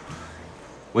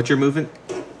 What's your movement?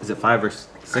 Is it 5 or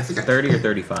 6? 30 or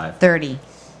 35? 30.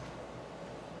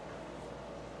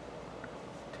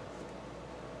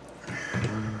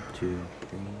 One, 2,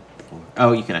 3, 4.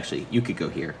 Oh, you could go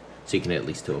here, so you can hit at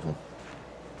least 2 of them.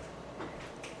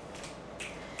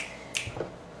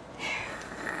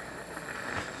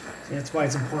 That's why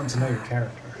it's important to know your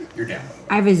character. You're down.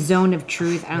 I have a zone of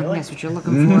truth. I don't Really? think that's what you're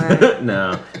looking for.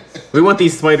 No. We want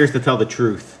these spiders to tell the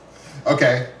truth.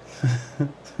 Okay.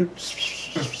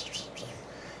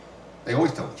 They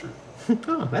always tell the truth.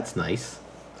 Oh, that's nice.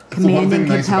 That's the one Commanding thing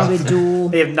nice compel about to them. duel.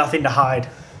 They have nothing to hide.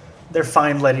 They're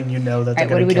fine letting you know that they're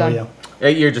Alright, what going are to we kill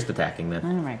doing? you. You're just attacking then.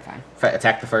 All right, fine.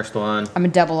 Attack the first one. I'm a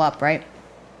double up, right?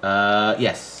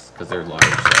 Yes, because they're large.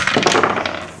 So.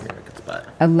 You're in a good spot.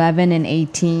 11 and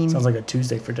 18 Sounds like a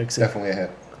Tuesday for Dixie. Definitely a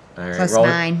hit. All right, plus roll,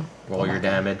 9. Roll your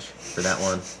damage for that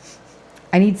one.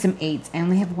 I need some 8s. I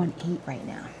only have 1 8 right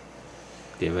now.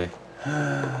 Give it.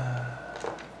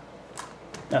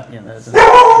 Oh, yeah, that's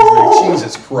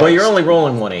Jesus Christ. Well, you're only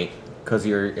rolling 1/8 because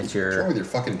it's What's your. wrong with your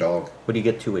fucking dog? What do you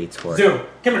get 2 8s for? Zoom,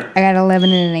 come here. I got 11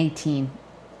 and an 18.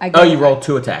 Oh, you rolled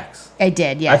 2 attacks. I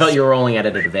did, yes. I thought you were rolling at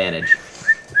an advantage.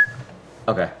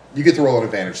 Okay. You get to roll an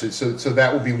advantage, so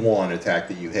that will be one attack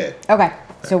that you hit. Okay,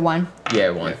 so 1. Yeah,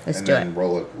 1. Let's and do then it.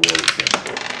 roll it.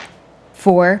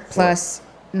 4 plus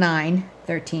 9,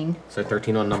 13. So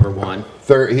 13 on number 1.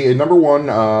 Number 1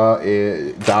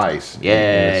 dies.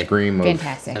 Yay. In a scream of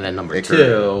Fantastic. And then number Icar-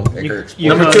 2. Icar explodes.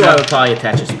 Number could 2, I have- would probably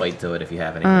attach a spite to it if you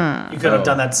have any. You could have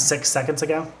done that 6 seconds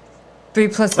ago. 3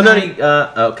 plus Oh, 9. no,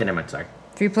 okay, never mind. Sorry.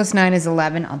 3 plus 9 is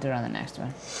 11. I'll do it on the next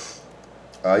one.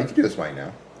 You can do this right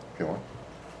now if you want.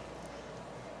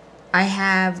 I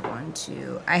have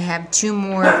 2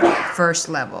 more first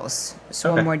levels. So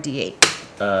Okay. 1 more D8.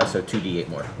 So 2d8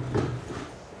 more.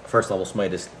 First level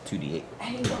smite is 2d8.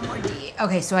 I need 1 more D8.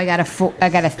 Okay, so I got a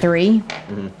 3.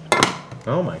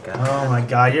 Oh my god. Oh my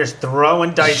god, you're just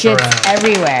throwing dice Shit's around.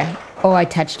 everywhere. Oh, I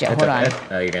touched it. Hold on.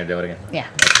 Oh, you're gonna do it again. Yeah.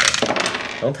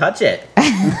 Don't touch it.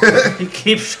 You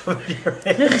keep shoving your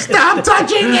hand. Stop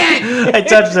touching it! I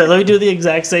touched it. Let me do the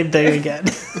exact same thing again.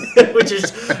 Which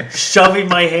is shoving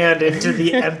my hand into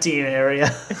the emptying area.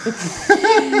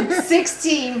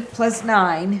 16 plus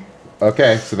 9.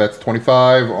 Okay, so that's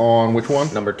 25 on which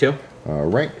one? Number 2. All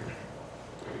right.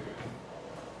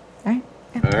 All right.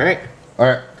 All right. All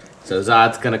right. So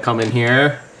Zod's gonna come in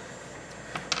here.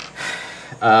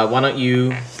 Why don't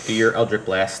you do your Eldritch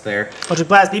Blast there? Eldritch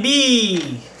Blast,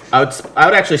 BB! I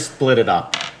would actually split it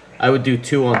up. I would do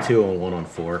 2 on 2 and 1 on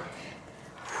 4.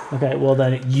 Okay, well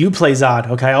then you play Zod.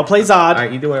 Okay, I'll play Zod. All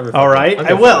right, you do whatever. All right, I'll I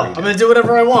go will. for I'm it. going to do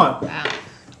whatever I want.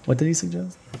 What did he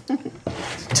suggest?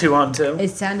 2 on 2. It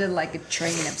sounded like a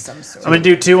train of some sort. I'm going to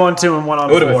do 2 on 2 and 1 on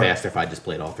It would have 4. been faster if I just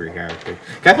played all 3 characters.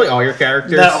 Can I play all your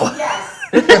characters? No. Yes.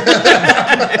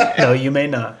 No, you may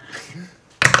not.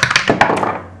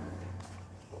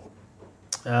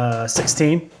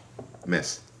 16.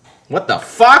 Miss. What the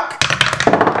fuck?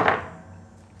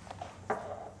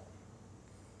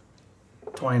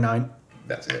 29.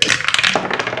 That's it.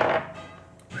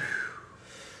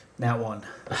 Nat 1.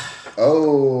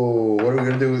 Oh, what are we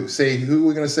gonna do? Who are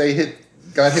we gonna say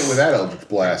got hit with that Eldritch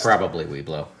Blast? Probably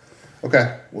Weeblo.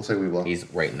 Okay, we'll say we will.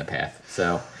 He's right in the path.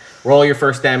 So, roll your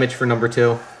first damage for number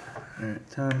 2, Alright,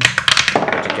 10.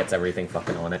 which it gets everything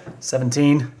fucking on it.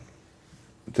 17.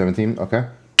 17. Okay.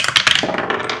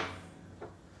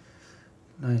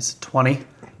 Nice. 20.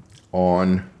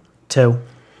 On. 2.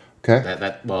 Okay.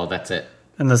 That's it.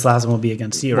 And this last one will be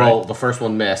against you, Well, right? the first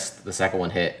one missed. The second one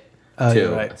hit. Oh, 2.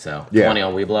 you're right. So, Yeah. 20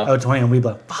 on Weeblo. Oh, 20 on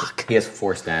Weeblo. Fuck. He has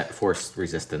force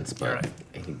resistance, but Right.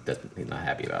 he's not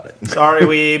happy about it. Sorry,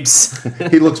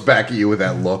 Weebs. He looks back at you with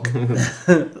that look.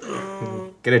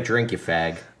 Get a drink, you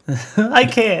fag. I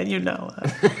can, you know.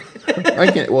 I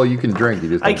can't. Well, you can drink. You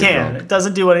just. I don't get can. drunk. It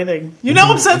doesn't do anything. You know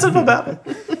I'm sensitive about it.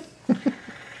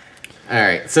 All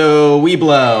right, so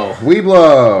Weeblo. We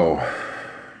blow.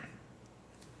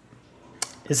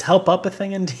 Is help up a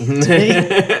thing in D&D?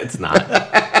 It's not.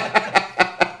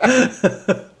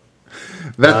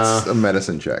 That's a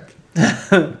medicine check.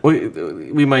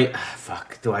 we might.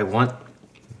 Fuck. Do I want?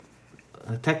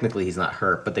 Technically, he's not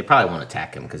hurt, but they probably won't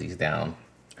attack him because he's down.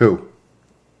 Who?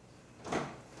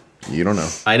 You don't know.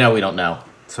 I know we don't know,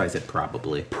 so I said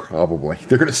probably. Probably.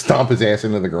 They're gonna stomp his ass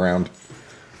into the ground.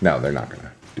 No, they're not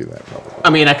gonna do that. Probably. I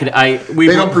mean, we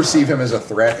They don't perceive him as a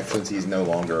threat since he's no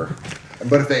longer.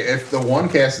 But if the one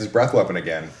casts his breath weapon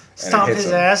again and Stomp it hits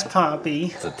his him, ass, Poppy.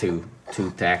 It's a two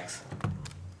attacks.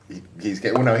 he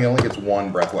only gets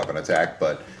one breath weapon attack.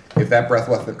 But if that breath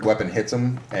weapon hits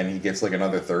him and he gets like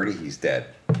another 30, he's dead.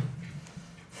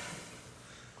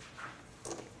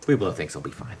 Weeblo thinks he'll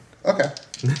be fine. Okay.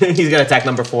 He's gonna attack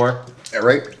number 4. Yeah,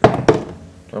 right.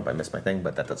 Oh, I missed my thing,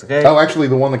 but that's okay. Oh, actually,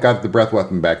 the one that got the breath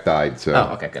weapon back died. So.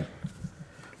 Oh, okay, good.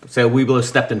 So Weeblo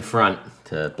stepped in front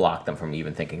to block them from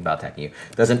even thinking about attacking you.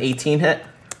 Does an 18 hit?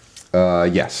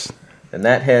 Yes. And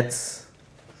that hits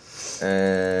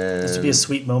This would be a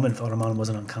sweet moment if Automon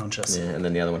wasn't unconscious. Yeah, and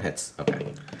then the other one hits.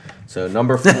 Okay. So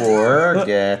number 4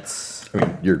 gets... I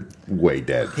mean, you're way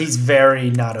dead. He's very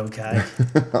not okay.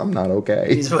 I'm not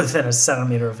okay. He's within a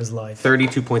centimeter of his life.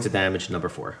 32 points of damage, number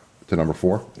 4. To number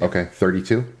 4? Okay,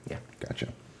 32? Yeah. Gotcha.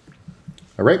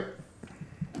 All right.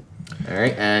 All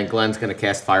right, and Glenn's going to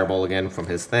cast Fireball again from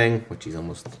his thing, which he's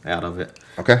almost out of it.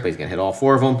 Okay. But he's going to hit all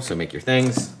 4 of them, so make your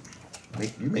things.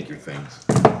 You make your things.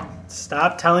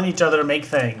 Stop telling each other to make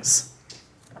things.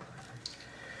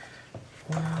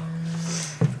 That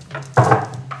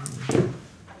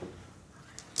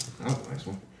was a nice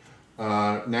one.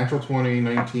 Natural 20,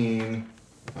 19,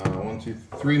 1, 2,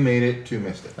 3 made it, 2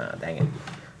 missed it. Dang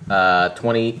it.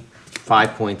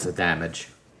 25 points of damage.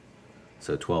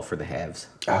 So 12 for the halves.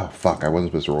 Oh, fuck. I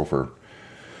wasn't supposed to roll for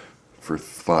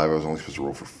 5. I was only supposed to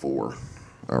roll for 4.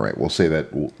 All right. We'll say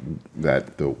that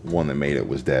the one that made it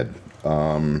was dead.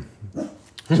 So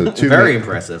 2 Very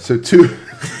impressive. So 2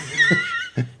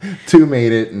 2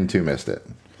 made it and 2 missed it.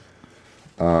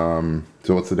 So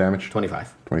what's the damage?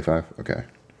 25. 25? Okay.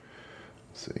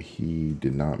 So he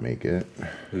did not make it.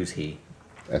 Who's he?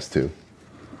 S2.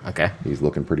 Okay. He's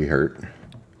looking pretty hurt.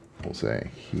 We'll say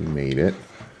he made it.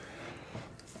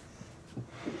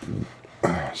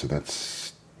 So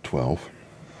that's 12.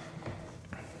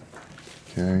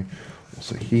 Okay. We'll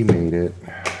say he made it.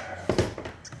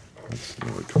 That's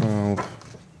number 12.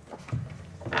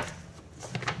 And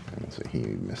we'll say he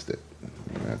missed it.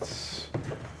 And that's...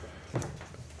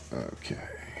 Okay.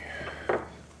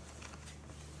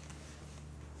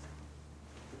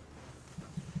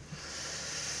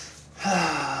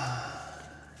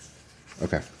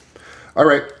 Okay. All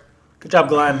right. Good job,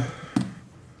 Glenn.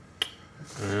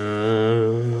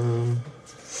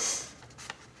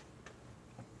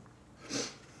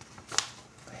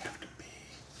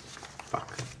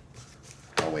 Fuck.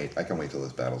 I'll wait. I can wait till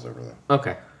this battle's over, though.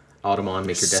 Okay. Automon,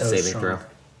 make your death So saving strong. throw.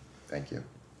 Thank you.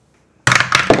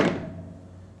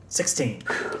 16.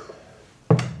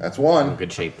 That's 1.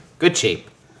 Good shape. Good shape.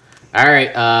 All right,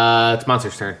 it's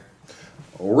Monster's turn.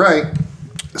 All right.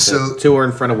 So So 2 are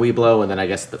in front of Weeblo, and then I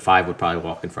guess the 5 would probably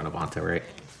walk in front of Vanta, right?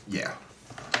 yeah.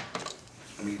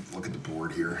 Let me look at the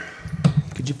board here.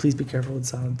 Could you please be careful with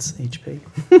Zod's HP?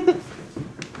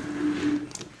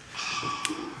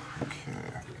 Okay,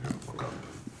 I gotta look up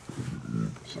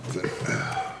something.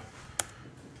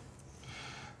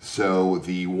 So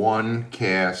the one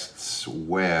casts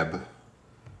web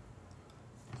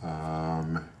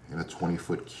in a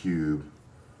 20-foot cube.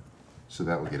 So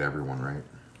that would get everyone, right?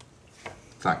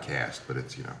 It's not cast, but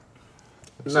it's, No,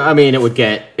 I mean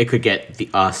it could get the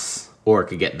us, or it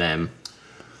could get them.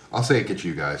 I'll say it gets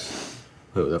you guys.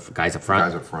 Who, the guys up front?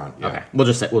 Guys up front, yeah. Okay, we'll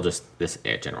just this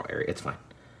general area. It's fine.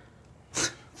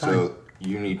 So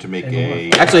you need to make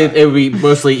Actually, it would be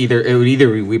mostly either be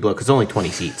Weeblo because it's only 20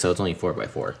 feet, so it's only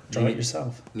 4x4. Draw it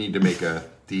yourself. need to make a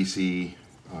DC.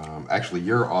 Actually,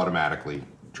 you're automatically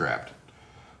trapped.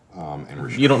 And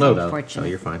restricted. You don't know though, so Unfortunate.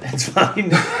 you're fine. It's fine.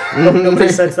 Nobody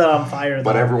sets that on fire,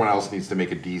 But though. everyone else needs to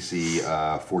make a DC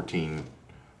 14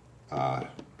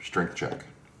 strength check.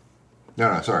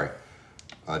 No, sorry.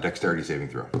 Dexterity saving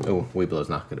throw. Oh, Weeblow's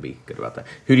not going to be good about that.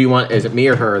 Who do you want? Is it me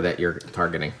or her that you're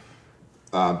targeting?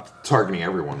 Targeting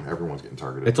everyone. Everyone's getting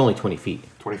targeted. It's only 20 feet.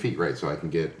 20 feet, right? So I can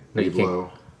get No, you below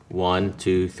can't. 1,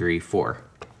 2, 3, 4.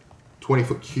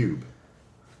 20-foot cube.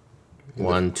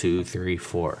 1, 2, 3,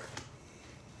 4.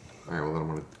 All right. Well, then I'm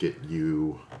gonna get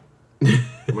you.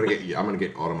 I'm gonna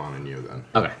get Automon and you then.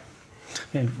 Okay.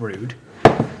 Rude.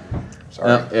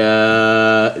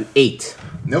 Sorry. 8.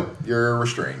 Nope. You're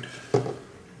restrained.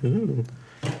 Okay.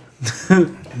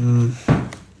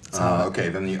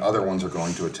 Then the other ones are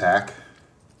going to attack.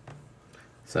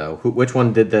 So, which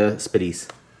one did the spitties?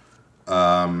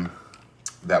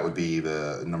 That would be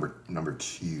the number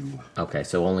 2. Okay,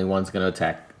 so only one's going to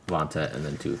attack Vanta and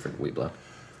then 2 for Weeblo.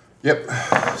 Yep.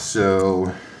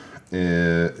 So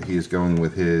he's going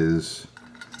with his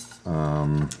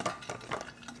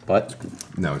What?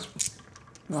 no, it's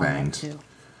Well, fangs. too.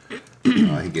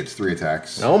 He gets 3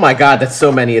 attacks. Oh my god, that's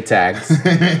so many attacks.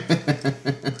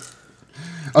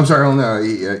 I'm sorry. Oh no.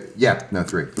 No,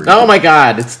 3. Oh my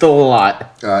god, it's still a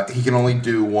lot. He can only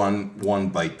do one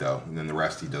bite though, and then the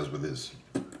rest he does with his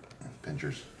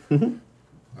pinchers.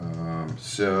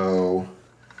 So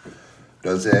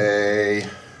does a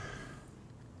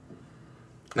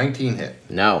 19 hit?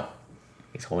 No.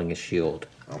 He's holding his shield.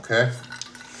 Okay.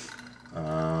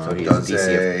 So he Does has a DC a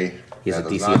he has a that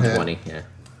does DC not of hit. 20. Yeah.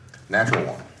 Natural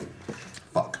 1.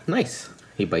 Fuck. Nice.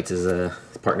 He bites his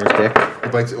partner's dick. He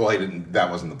bites. Well, he didn't. That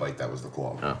wasn't the bite. That was the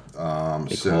claw. Oh.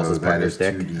 He So claws his that partner's is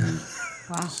dick.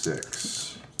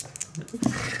 2d6.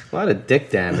 A lot of dick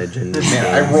damage in this Man,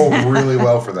 game. I rolled really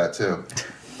well for that too.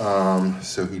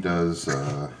 So he does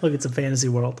Look, it's a fantasy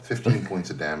world. 15 points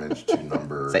of damage to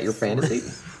number. Is that your fantasy?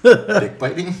 Dick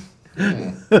biting?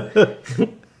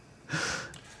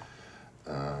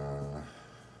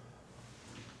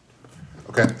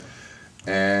 Okay.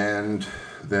 And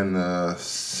then the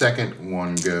second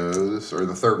one goes, or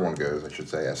the third one goes, I should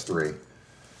say, S3.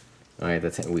 All right,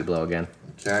 that's hitting Weeblow again.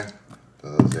 Okay.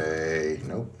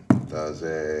 Does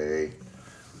a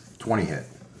 20 hit.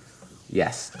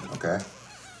 Yes. Okay.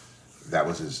 That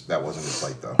wasn't his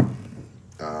fight though.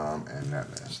 And that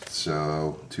missed.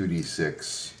 So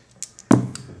 2d6.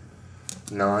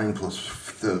 9 plus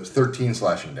 13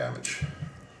 slashing damage.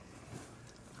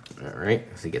 All right,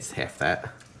 so he gets half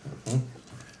that.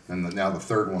 And now the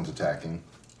third one's attacking.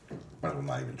 Might as well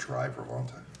not even try for a long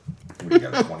time. We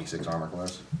got a 26 armor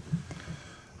class.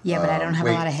 Yeah, but I don't have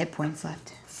wait. a lot of hit points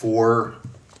left. 4.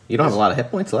 You don't have a lot of hit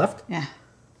points left? Yeah.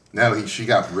 No, she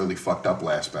got really fucked up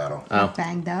last battle. Oh.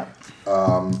 Banged up.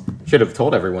 Should have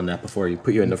told everyone that before you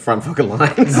put you in the front fucking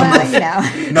lines. Well, you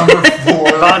know. Number 4.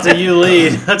 Vonta, you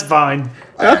lead. That's fine.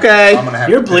 Okay. I'm gonna have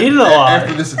You're to bleeding a lot.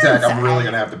 After this attack, I'm really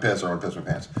gonna have to piss, or I'm gonna piss my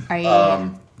pants. Are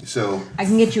you? So I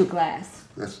can get you a glass.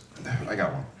 I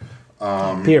got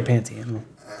one. Peter Panty animal.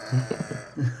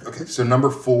 Okay, so number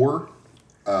 4,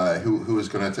 who is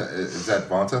gonna attack? Is that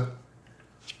Vonta?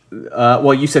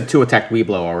 Well, you said 2 attacked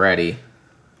Weeblow already,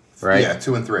 right? Yeah,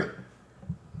 2 and 3.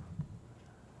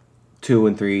 2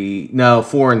 and 3. No,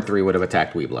 4 and 3 would have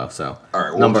attacked Weeblow. So All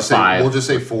right, number 5. We'll just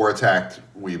say 4 attacked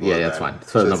Weeblo. Yeah, that's then. fine.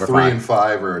 So number 3 5. and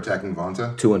 5 are attacking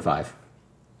Vonta. 2 and 5.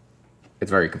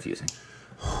 It's very confusing.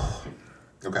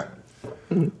 Okay.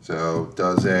 So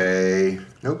does a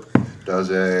nope. Does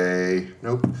a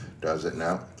nope. Does it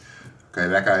no? Okay,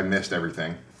 that guy missed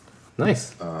everything.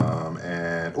 Nice.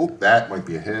 And that might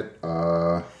be a hit.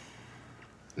 No,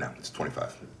 it's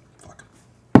 25. Fuck.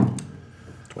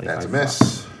 25. That's a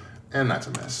miss, and that's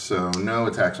a miss. So no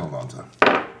attacks on Vonta.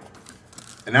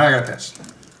 And now I got piss.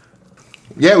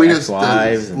 Yeah, we just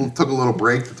Ex-wives took a little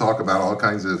break to talk about all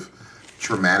kinds of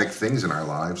traumatic things in our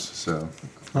lives. So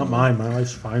Not mine. My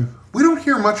life's fine. we don't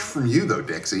hear much from you though,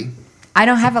 Dixie. I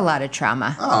don't have a lot of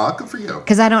trauma. Oh, good for you.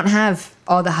 Because I don't have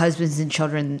all the husbands and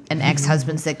children and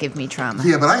ex-husbands that give me trauma.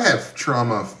 Yeah, but I have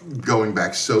trauma going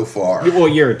back so far. Well,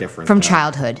 you're different. From though.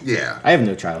 childhood. Yeah, I have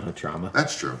no childhood trauma.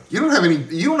 that's true. You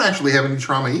don't actually have any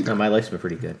trauma either. No, my life's been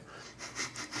pretty good.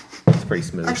 It's pretty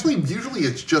smooth. Actually, usually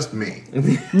it's just me.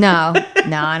 No,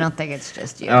 I don't think it's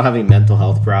just I you. don't have any mental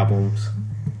health problems.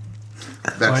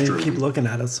 That's Why do true. you keep looking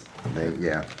at us?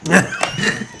 Yeah.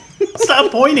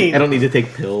 Stop pointing. I don't need to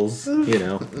take pills, you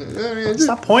know.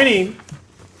 Stop pointing.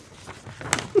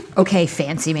 Okay,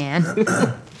 fancy man.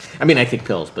 I mean, I take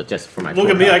pills, but just for my. Look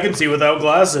at me. I can see without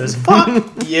glasses. Fuck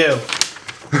you.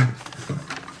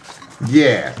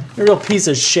 Yeah. You're a real piece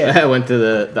of shit. I went to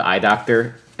the eye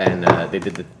doctor, and they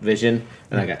did the vision,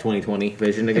 and I got 20/20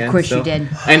 vision again. Of course still. you did.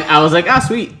 And I was like, "Ah,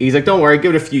 sweet." He's like, "Don't worry,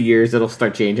 give it a few years, it'll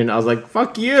start changing." I was like,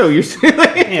 "Fuck you." You're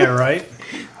Yeah, right.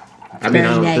 I mean, I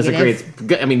Very don't know if that's a negative.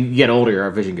 great. I mean, you get older, your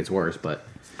vision gets worse, but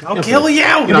I'll kill you. you He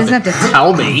don't doesn't have have to to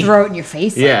tell me. throw it in your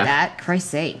face Yeah. like that. Christ's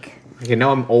sake. Okay,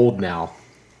 now I'm old now.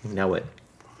 You know it.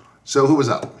 So who was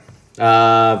up?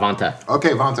 Vonta. Okay,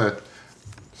 Vonta.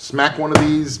 Smack one of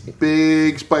these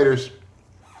big spiders.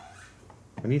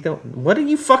 What are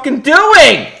you fucking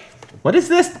doing? What is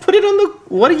this? Put it on the.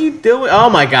 What are you doing? Oh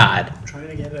my god. I'm trying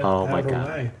to get it Oh out my of her God.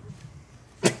 way.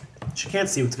 She can't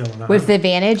see what's going on. With the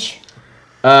advantage?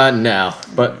 No,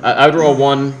 but I would roll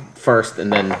 1 first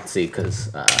and then see,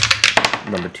 because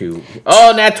number 2.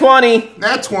 Oh, nat 20.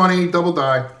 Nat 20, double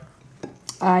die.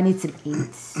 I need some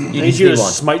eights. I You need just you need to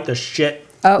one. smite the shit.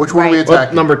 Oh, Which one are we right.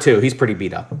 attacking? Well, number 2. He's pretty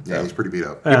beat up. Yeah, he's pretty beat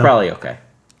up. You're probably okay.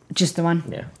 Just the one?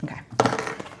 Yeah. Okay.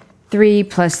 3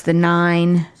 plus the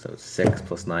 9. So 6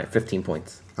 plus 9, 15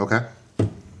 points. Okay. No,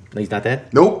 he's not dead?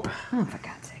 Nope. Oh, for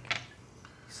God's sake.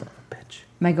 Son of a bitch.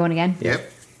 Am I going again?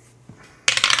 Yep.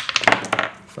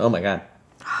 Oh my god.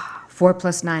 4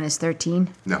 plus 9 is 13.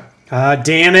 No.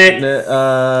 Damn it.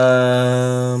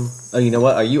 Oh, you know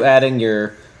what? Are you adding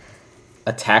your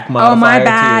attack modifier Oh, my to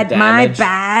bad. your My damage?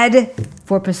 bad.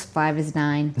 4 plus 5 is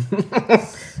 9.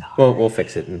 We'll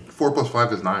fix it. 4 plus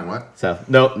 5 is 9, what? So,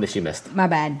 no, she missed. My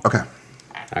bad. Okay. All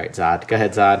right, Zod. Go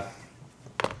ahead, Zod.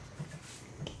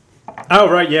 Oh,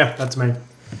 right. Yeah, that's me.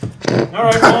 All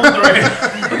right, roll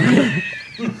 3.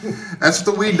 That's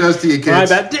what the weed does to you, kids. My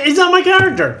bad. It's not my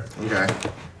character. Okay.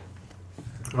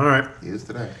 All right. He is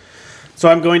today. So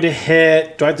I'm going to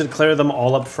hit. Do I have to declare them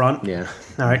all up front? Yeah.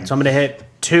 All right. So I'm going to hit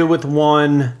 2 with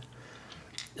 1,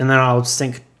 and then I'll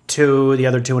sink the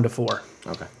other 2 into 4.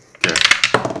 Okay. Okay.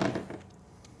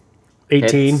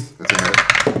 18. Hits. That's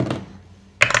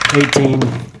a 18.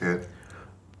 hit. Hit.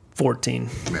 14.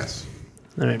 Miss.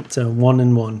 All right, so 1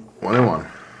 and 1. 1 and 1.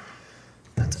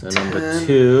 So number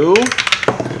 2.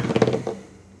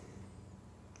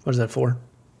 What is that for?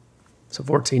 So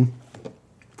 14.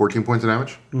 14 points of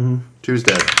damage. Mm-hmm. 2's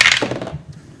dead.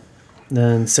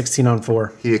 Then 16 on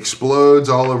 4. He explodes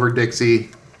all over Dixie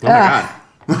Oh my god.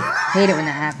 Hate it when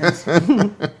that happens.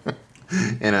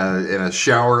 in a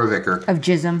shower of ichor. Of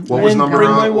jism. What was didn't number?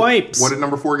 bring my wipes. What did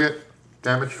number 4 get?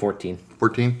 Damage. 14.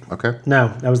 14. Okay. No,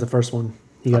 that was the first one.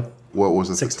 He got What was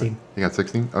the 16. You got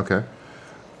 16. Okay.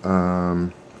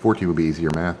 14 would be easier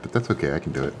math, but that's okay. I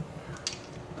can do it.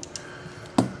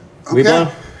 Okay.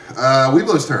 Weeblo?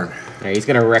 Weeblo's turn. Yeah, he's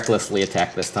gonna recklessly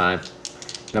attack this time.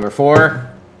 Number 4.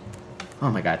 Oh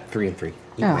my god, 3 and 3.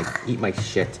 Eat my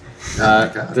shit. Oh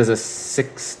my God. Does a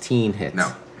 16 hit?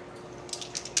 No.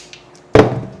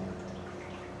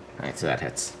 Alright, so that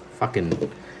hits.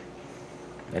 Fucking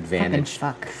advantage.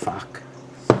 Fuck.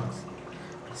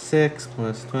 6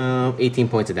 plus 12. 18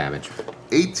 points of damage.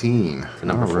 18. So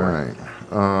number 4. Right.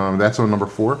 That's on number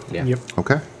 4. Yeah. Yep.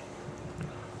 Okay.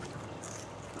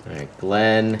 Alright,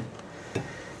 Glenn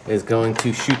is going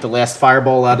to shoot the last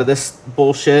fireball out of this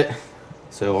bullshit.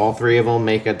 So all 3 of them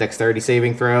make a dexterity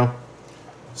saving throw.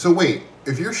 So wait,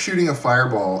 if you're shooting a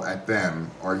fireball at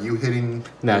them, are you hitting?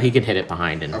 No, he can hit it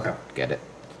behind and Okay. get it.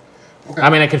 Okay. I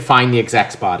mean, I can find the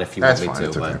exact spot if you That's want fine. me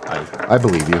It's to, okay. but I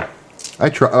believe you. I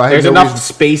try. there's enough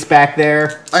space back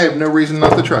there. I have no reason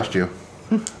not to trust you.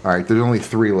 All right, there's only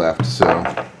 3 left, so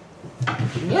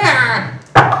Yeah.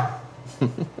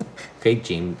 Okay,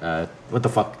 Gene. What the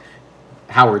fuck?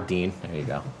 Howard Dean. There you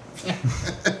go.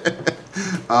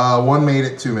 1 made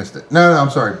it, 2 missed it. No, I'm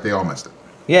sorry, they all missed it.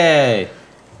 Yay.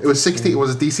 It was 16.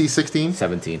 Was it DC 16?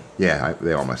 17. Yeah,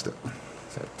 they all missed it.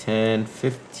 So 10,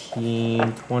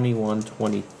 15, 21,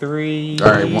 23. All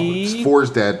right,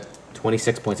 4's dead.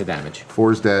 26 points of damage.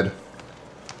 4's dead.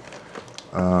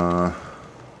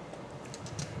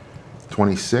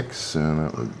 26, and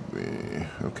that would be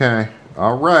okay.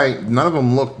 All right, none of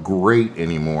them look great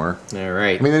anymore. All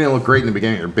right. I mean, they didn't look great in the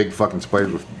beginning. They're big fucking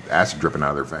spiders with acid dripping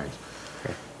out of their fangs.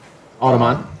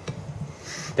 Automon.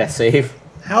 Death save.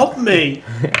 Help me.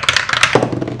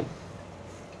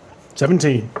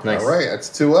 17. Nice. All right, that's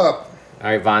 2 up. All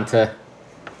right, Vanta.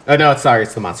 Oh, no, sorry.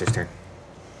 It's the monster's turn.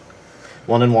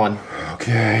 1 and 1.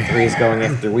 Okay. 3 is going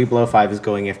after Weeblo. 5 is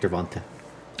going after Vanta.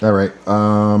 All right.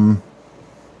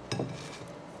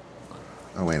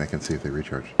 Oh wait, I can see if they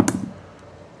recharge.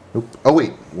 Oop. Oh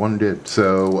wait, 1 did.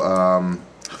 So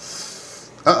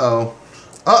Uh-oh.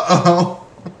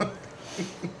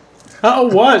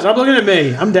 What? Stop looking at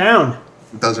me. I'm down.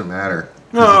 It doesn't matter.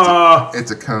 Aw.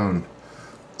 It's a cone.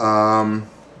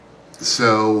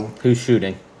 So Who's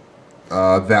shooting?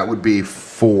 that would be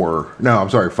 4. No, I'm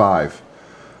sorry, 5.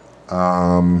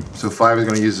 So 5 is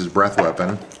going to use his breath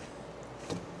weapon.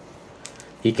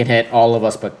 He can hit all of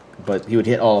us, but he would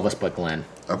hit all of us but Glenn.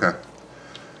 Okay.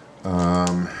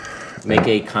 Make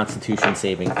a Constitution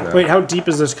saving throw. Wait, how deep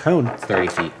is this cone? It's 30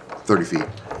 feet. 30 feet.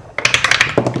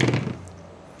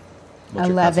 What's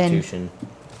 11. Your Constitution?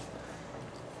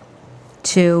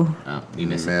 2. Oh, you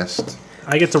missed. Missed.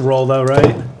 I get to roll though,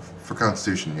 right? For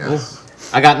Constitution, yes.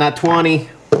 I got not 20. I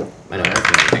know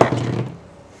that's anything extra.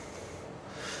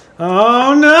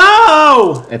 Oh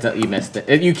no! You missed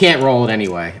it. You can't roll it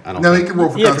anyway. I don't. No, he think. can roll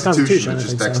for Yeah, for Constitution. Constitution, It's I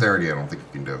just think so. dexterity. I don't think you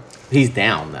can do. He's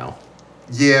down though.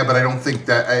 Yeah, but I don't think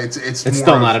that it's. It's more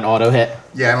still of- not an auto hit.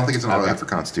 Yeah, I don't think it's an auto Okay. hit for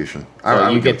Constitution. So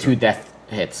you would get give it 2 to him. death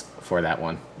hits for that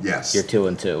one. Yes. You're 2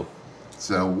 and 2.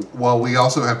 So, well, we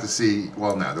also have to see.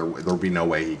 Well, no, there'll be no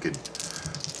way he could.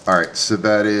 All right, so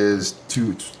that is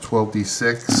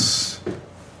 12d6.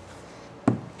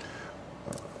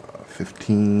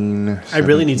 15. I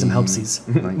really need some helpsies.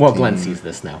 19. Well, Glenn sees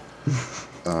this now.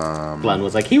 Glenn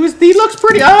was like, he looks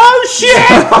pretty. Oh shit!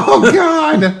 Oh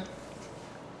God.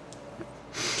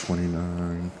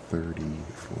 29, 30,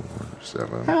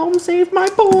 7. Helm save my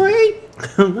boy.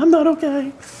 I'm not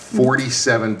okay.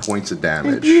 47 points of His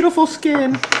damage. beautiful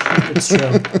skin. It's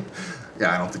true.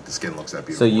 Yeah, I don't think the skin looks that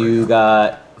So beautiful. you right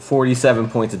got 47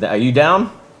 points of damage. Are you down?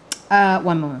 1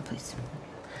 moment, please.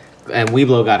 And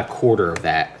Weeblo got a quarter of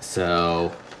that,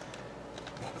 so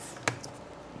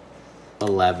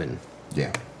 11. now.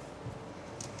 Yeah.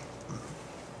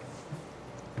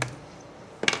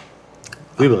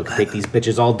 Weeblo can take these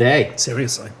bitches all day.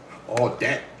 Seriously. Oh,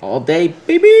 dead. All day,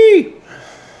 baby!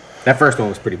 That first one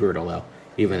was pretty brutal, though.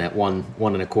 Even at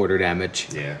 1.25 damage.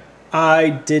 Yeah. I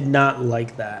did not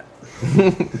like that.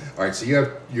 All right, so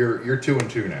you're 2 and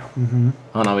 2 now.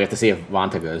 Oh no, we have to see if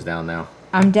Vanta goes down now.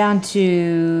 I'm down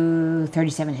to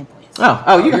 37 hit points.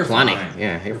 Oh, you got you're plenty. fine.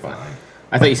 Yeah, you're fine.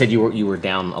 I thought you said you were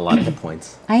down a lot of hit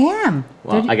points. I am.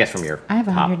 Well, I guess from your I have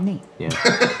top. 108. Yeah.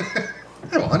 I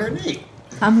have 108.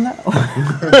 I'm low.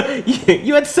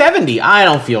 You had 70. I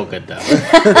don't feel good though.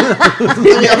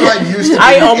 Really, I'm not used to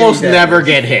I getting almost any never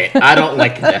damage. get hit. I don't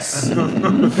like this.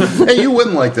 Hey, you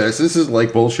wouldn't like this. This is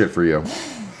like bullshit for you.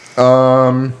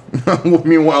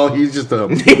 Meanwhile, he's just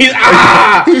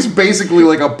he's basically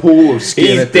like a pool of skin.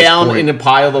 He's at this down point. in a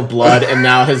pile of blood, and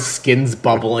now his skin's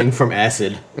bubbling from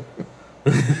acid.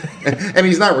 And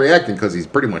he's not reacting because he's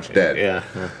pretty much dead. Yeah,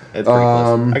 it's pretty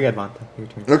close. I got Vonta. Your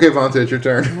turn. Okay, Vonta, it's your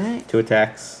turn. 2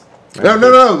 attacks. No.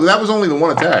 That was only the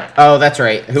one attack. Oh, that's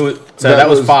right. That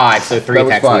was 5, so 3 that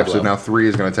attacks. was 5, Weeblo. so now 3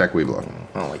 is going to attack Weeblo.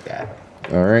 I don't like that.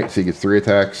 All right, so he gets 3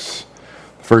 attacks.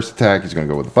 First attack, he's going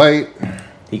to go with the bite.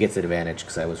 He gets advantage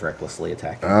because I was recklessly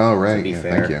attacking. Oh, right. To be Yeah,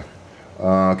 fair. thank you.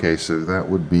 Okay, so that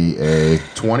would be a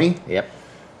 20. Yep.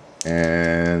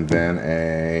 And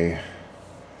then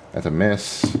that's a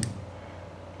miss.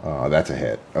 That's a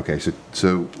hit. Okay,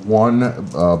 so 1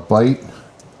 bite.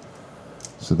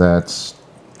 So it's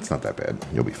not that bad.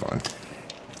 You'll be fine.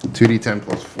 2d10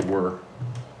 plus 4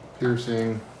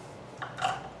 piercing.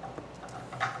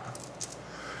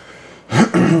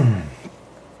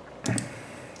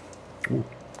 Ooh,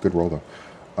 good roll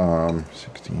though.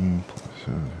 16 plus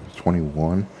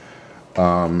 21.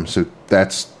 So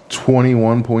that's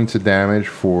 21 points of damage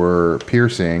for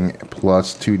piercing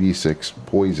plus 2d6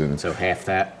 poison. So half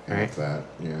that, right? Half that,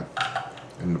 yeah.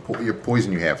 And your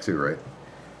poison you have too, right?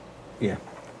 Yeah.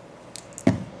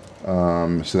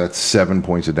 So that's 7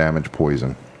 points of damage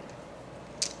poison.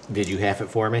 Did you half it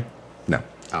for me? No.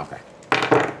 Oh, okay.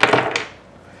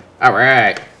 All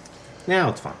right. Now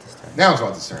it's Fonta's turn. Now it's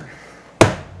Fonta's turn.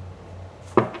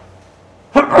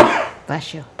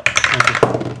 Bless you.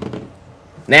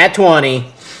 Nat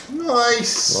 20.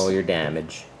 Nice. Roll your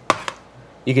damage.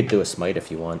 You could do a smite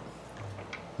if you want.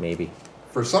 Maybe.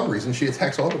 For some reason, she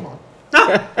attacks Automon.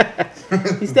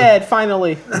 He's dead,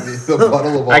 finally. The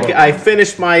puddle of Automon. I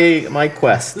finished my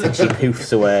quest, and she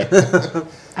poofs away.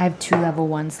 I have 2 level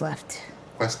 1s left.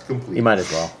 Quest complete. You might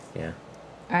as well, yeah.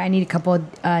 I need a couple of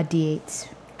d8s.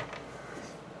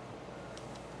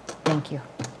 Thank you.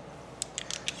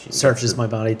 Searches my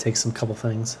body, takes some couple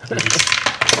things.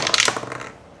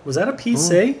 Was that a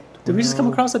PC? Did we just come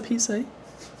across a PC?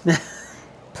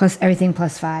 Plus everything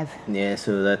plus 5. Yeah,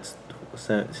 so that's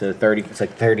so 30. It's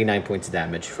like 39 points of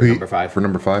damage for number 5. For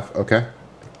number 5, okay.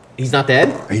 He's not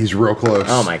dead. He's real close.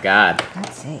 Oh my god.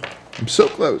 God's sake. I'm so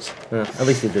close. At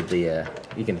least you did the.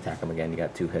 You can attack him again. You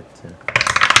got 2 hits. Yeah.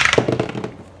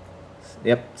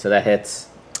 Yep. So that hits.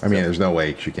 I mean, there's no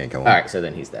way she can't kill him. All right. So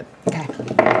then he's dead. Okay.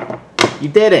 You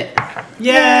did it.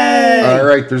 Yay! All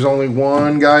right, there's only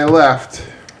one guy left.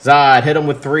 Zod, hit him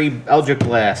with 3 Eldritch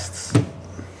Blasts.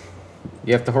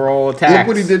 You have to roll attacks. Look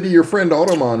what he did to your friend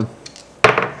Automon.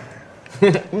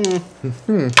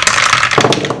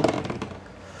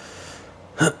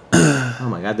 Oh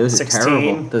my god, those 16. are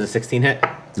terrible. Does a 16 hit?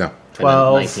 No. And then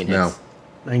 12. 19 hits. No.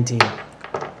 19.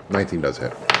 19 does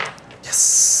hit.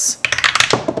 Yes.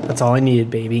 That's all I needed,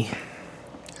 baby.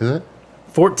 Is it?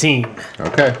 14.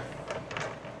 Okay.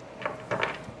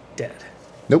 Dead.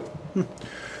 Nope.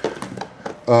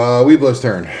 Weeblow's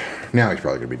turn. Now he's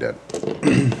probably going to be dead.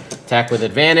 Attack with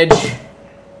advantage.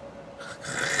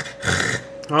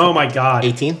 Oh my god.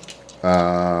 18.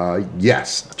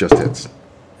 Yes, just hits.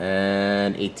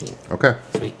 And 18. Okay.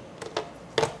 Sweet.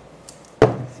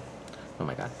 Oh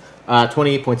my god.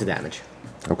 28 points of damage.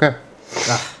 Okay.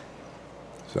 Ah,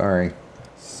 Sorry.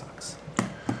 sucks.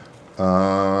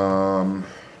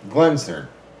 Glenn's turn.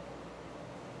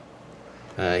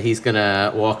 He's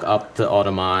gonna walk up to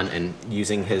Automon and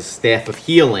using his staff of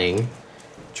healing,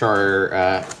 cure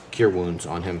wounds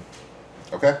on him,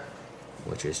 Okay.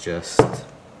 which is just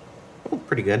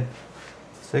pretty good.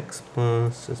 6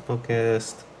 plus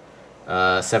spellcast,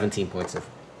 17 points of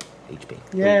HP.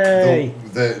 Yay.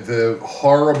 The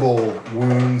horrible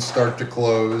wounds start to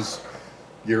close.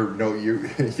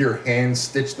 Your hands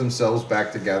stitch themselves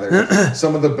back together.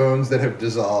 Some of the bones that have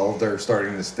dissolved are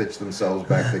starting to stitch themselves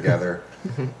back together.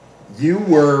 You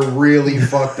were really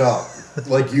fucked up.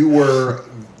 Like you were,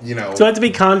 Do I have to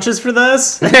be conscious for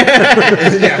this?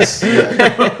 Yes.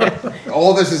 Yeah.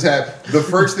 All this has happened. The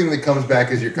first thing that comes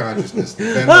back is your consciousness.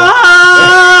 Then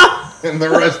and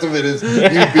the rest of it is you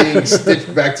being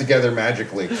stitched back together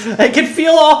magically. I can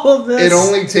feel all of this. It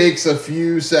only takes a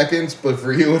few seconds, but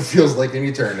for you it feels like an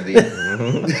eternity.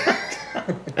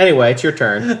 Anyway, it's your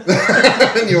turn.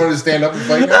 You want to stand up and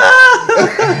fight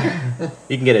now?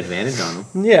 You can get advantage on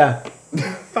him. Yeah.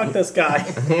 Fuck this guy.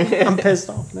 I'm pissed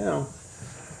off now.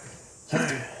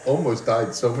 almost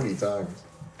died so many times.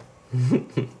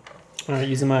 All right,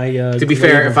 using my. To be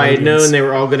fair, if I had known radiance. they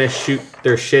were all gonna shoot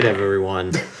their shit at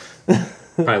everyone,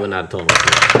 probably would not have told them.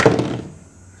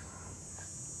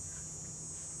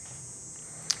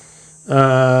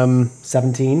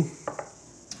 17.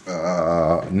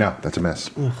 No, that's a miss.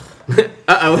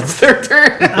 Uh-oh, it's their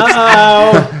turn.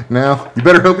 Oh, Now, you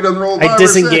better hope he doesn't roll a 5 I or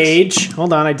 6. disengage.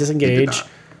 Hold on, I He did disengage. not.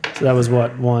 So that was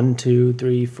what? 1, 2,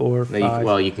 3, 4, 5.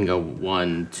 No, you can go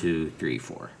 1, 2, 3,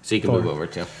 4. So you can 4. move over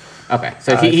too. Okay,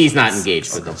 so he's not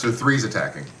engaged with them. So 3's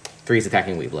attacking. 3's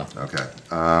attacking Weeblo. Okay.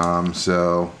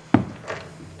 So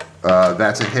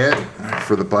that's a hit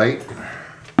for the bite.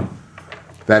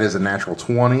 That is a natural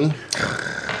 20.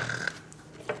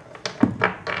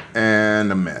 And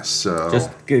a miss. So Just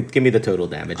give me the total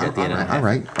damage at the end of the half.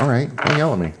 all right. Don't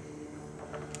yell at me.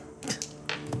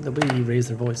 Nobody raised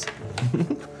their voice.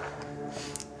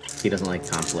 He doesn't like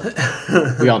conflict.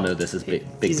 We all know this is big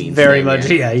He's Bean's very name, much,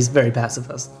 yeah. yeah, he's very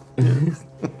pacifist.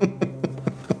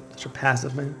 Such a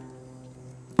passive man.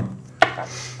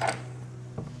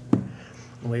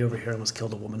 Way over here, almost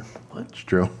killed a woman. What? It's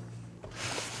true.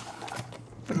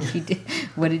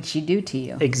 What did she do to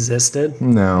you? Existed.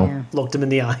 No. Yeah. Looked him in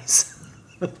the eyes.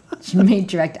 She made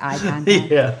direct eye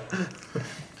contact. Yeah.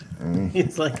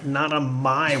 He's like, not on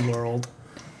my world.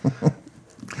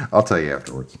 I'll tell you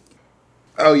afterwards.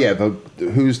 Oh, yeah.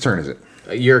 Whose turn is it?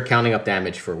 You're counting up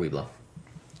damage for Weeblo.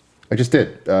 I just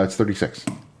did. It's 36.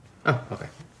 Oh, okay.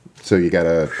 So you got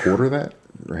a quarter of that?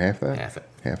 Or half that? Half it.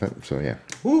 Half it. So, yeah.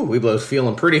 Ooh, Weeblo's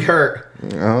feeling pretty hurt.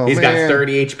 Oh, He's got man.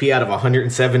 30 HP out of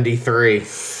 173.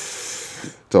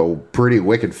 It's a pretty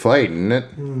wicked fight, isn't it?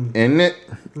 Isn't it?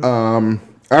 All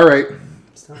right.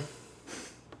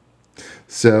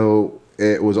 So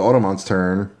it was Automon's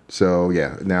turn. So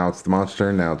yeah, now it's the monster's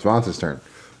turn. Now it's Vanta's turn.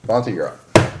 Vanta, you're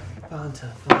up. Vanta.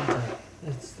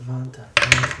 It's the Vanta.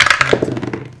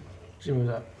 She moves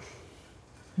up.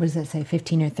 What does that say?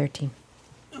 15 or 13?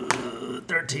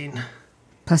 13.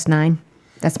 Plus 9?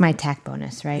 That's my attack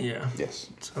bonus, right? Yeah. Yes.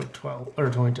 So 12 or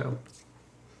 22,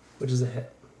 which is a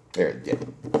hit. There. Yeah.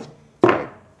 I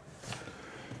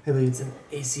believe it's an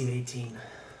AC of 18.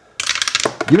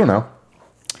 You don't know.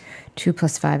 2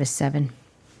 plus 5 is 7.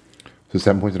 So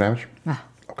 7 points of damage. Ah.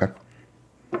 Okay.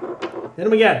 Hit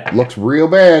him again. Looks real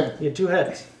bad. You had 2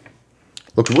 hits.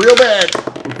 Looks real bad.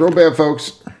 Looks real bad,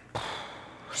 folks.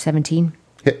 17.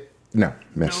 Hit. No.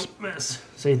 Miss. Nope, miss.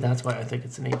 See, that's why I think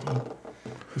it's an 18.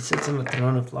 He sits on the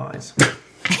throne of flies.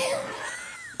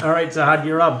 All right, Zahad,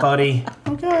 you're up, buddy.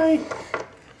 Okay.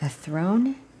 A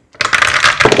throne?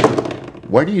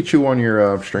 Why do you chew on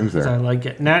your strings I there? like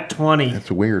it. Nat 20.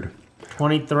 That's weird.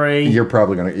 23. You're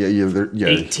probably gonna. Yeah.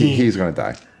 18. He's gonna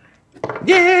die.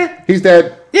 Yeah! He's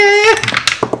dead. Yeah!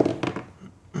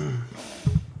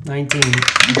 19.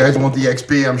 You guys want the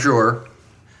XP, I'm sure.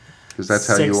 Because that's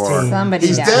how you 16. are. Somebody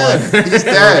He's died. dead. He's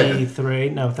dead. 33.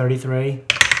 No, 33.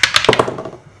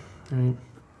 Right.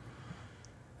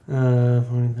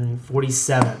 43,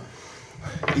 47.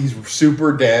 He's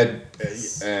super dead,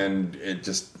 and it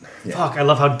just. Yeah. Fuck, I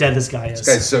love how dead this guy is. This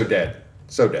guy's so dead.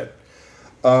 So dead.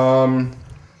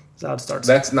 That's how it starts.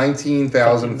 That's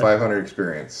 19,500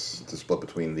 experience to split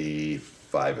between the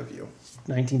 5 of you.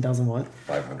 19,000 what?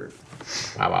 500.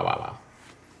 Wow.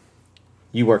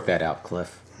 You work that out,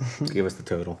 Cliff. Give us the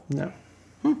total. No.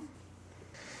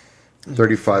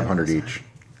 3,500 each.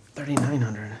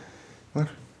 3,900. What?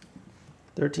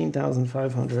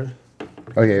 13,500.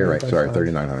 Oh, yeah, you're right. By Sorry, 5.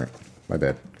 3,900. My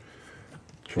bad.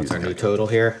 What's our new total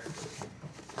here?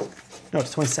 No,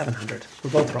 it's 2,700.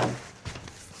 We're both wrong.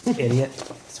 Idiot.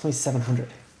 It's 2,700.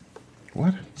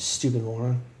 What? Stupid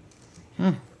moron.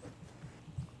 Are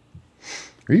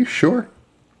you sure?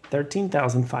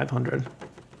 13,500.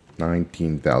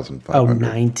 19,500. Oh,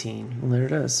 19. Well, there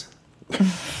it is.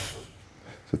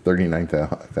 So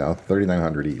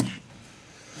 3,900 each.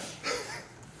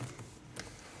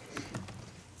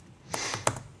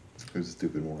 Who's a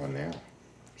stupid moron now?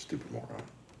 Stupid moron.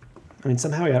 I mean,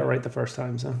 somehow I got it right the first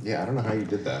time, so Yeah, I don't know how you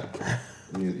did that.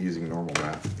 Using normal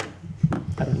math.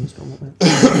 I don't use normal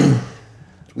math.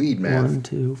 Weed math. 1,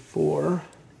 2, 4.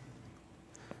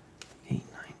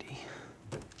 890.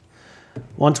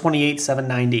 128,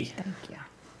 790. Thank you.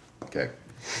 Okay.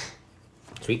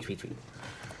 Sweet.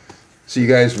 So you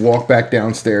guys walk back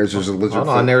downstairs. There's a lizard. Hold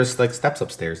on, there's like steps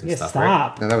upstairs and Yeah, stuff, right?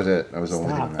 stop. No, that was it. That was the only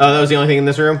Stop. thing. Oh, that was the only thing in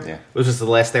this room? Yeah. It was just the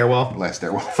last stairwell? Last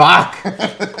stairwell. Fuck!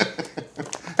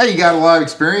 Hey, you got a lot of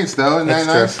experience though, isn't that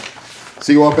That's nice?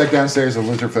 So you walk back downstairs, the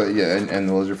lizard folk, yeah, and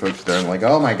the lizard folks there, and like,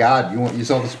 oh my god, you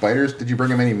saw the spiders? Did you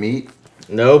bring them any meat?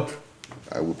 Nope.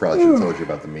 We probably should have told you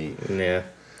about the meat. Yeah.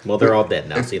 Well, they're all dead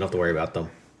now, so you don't have to worry about them.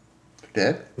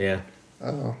 Dead? Yeah.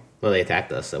 Oh. Well, they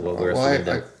attacked us, so what were Well, we going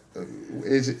to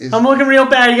do? I'm looking real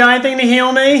bad. You got anything to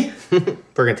heal me?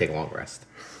 We're going to take a long rest.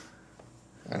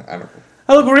 I don't know.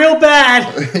 I look real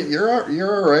bad. You're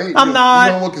all right. I'm not.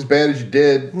 You don't look as bad as you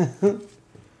did.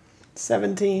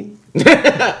 17.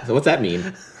 So what's that mean?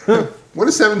 What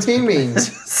does 17 mean?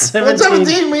 17. What's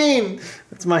 17 mean?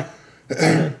 That's my...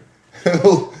 The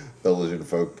lizard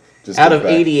folk. Just Out look of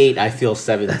back. 88, I feel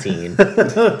 17.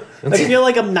 I feel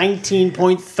like I'm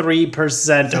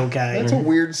 19.3% okay. That's a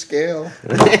weird scale.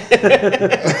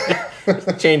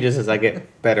 Changes as I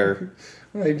get better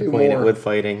I do acquainted more. with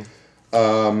fighting.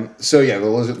 So yeah, the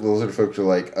lizard folks are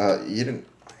like, you didn't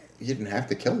have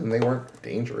to kill them. They weren't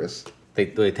dangerous. They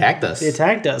attacked us. They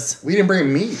attacked us. We didn't bring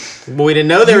them meat. But we didn't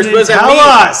know they were You didn't supposed to tell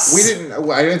have meat. us. We didn't.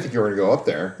 I didn't think you were going to go up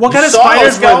there. What kind of Saw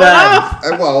spiders us were going they? up.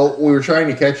 Well, we were trying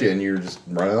to catch you, and you were just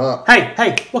running up.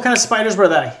 Hey, what kind of spiders were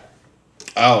they?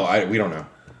 Oh, we don't know.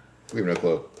 We have no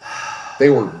clue. They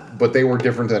were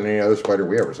different than any other spider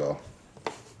we ever saw.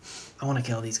 I want to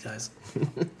kill these guys.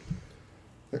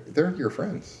 They're your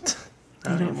friends. They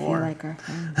don't feel anymore. like our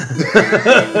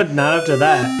friends. Not after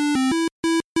that.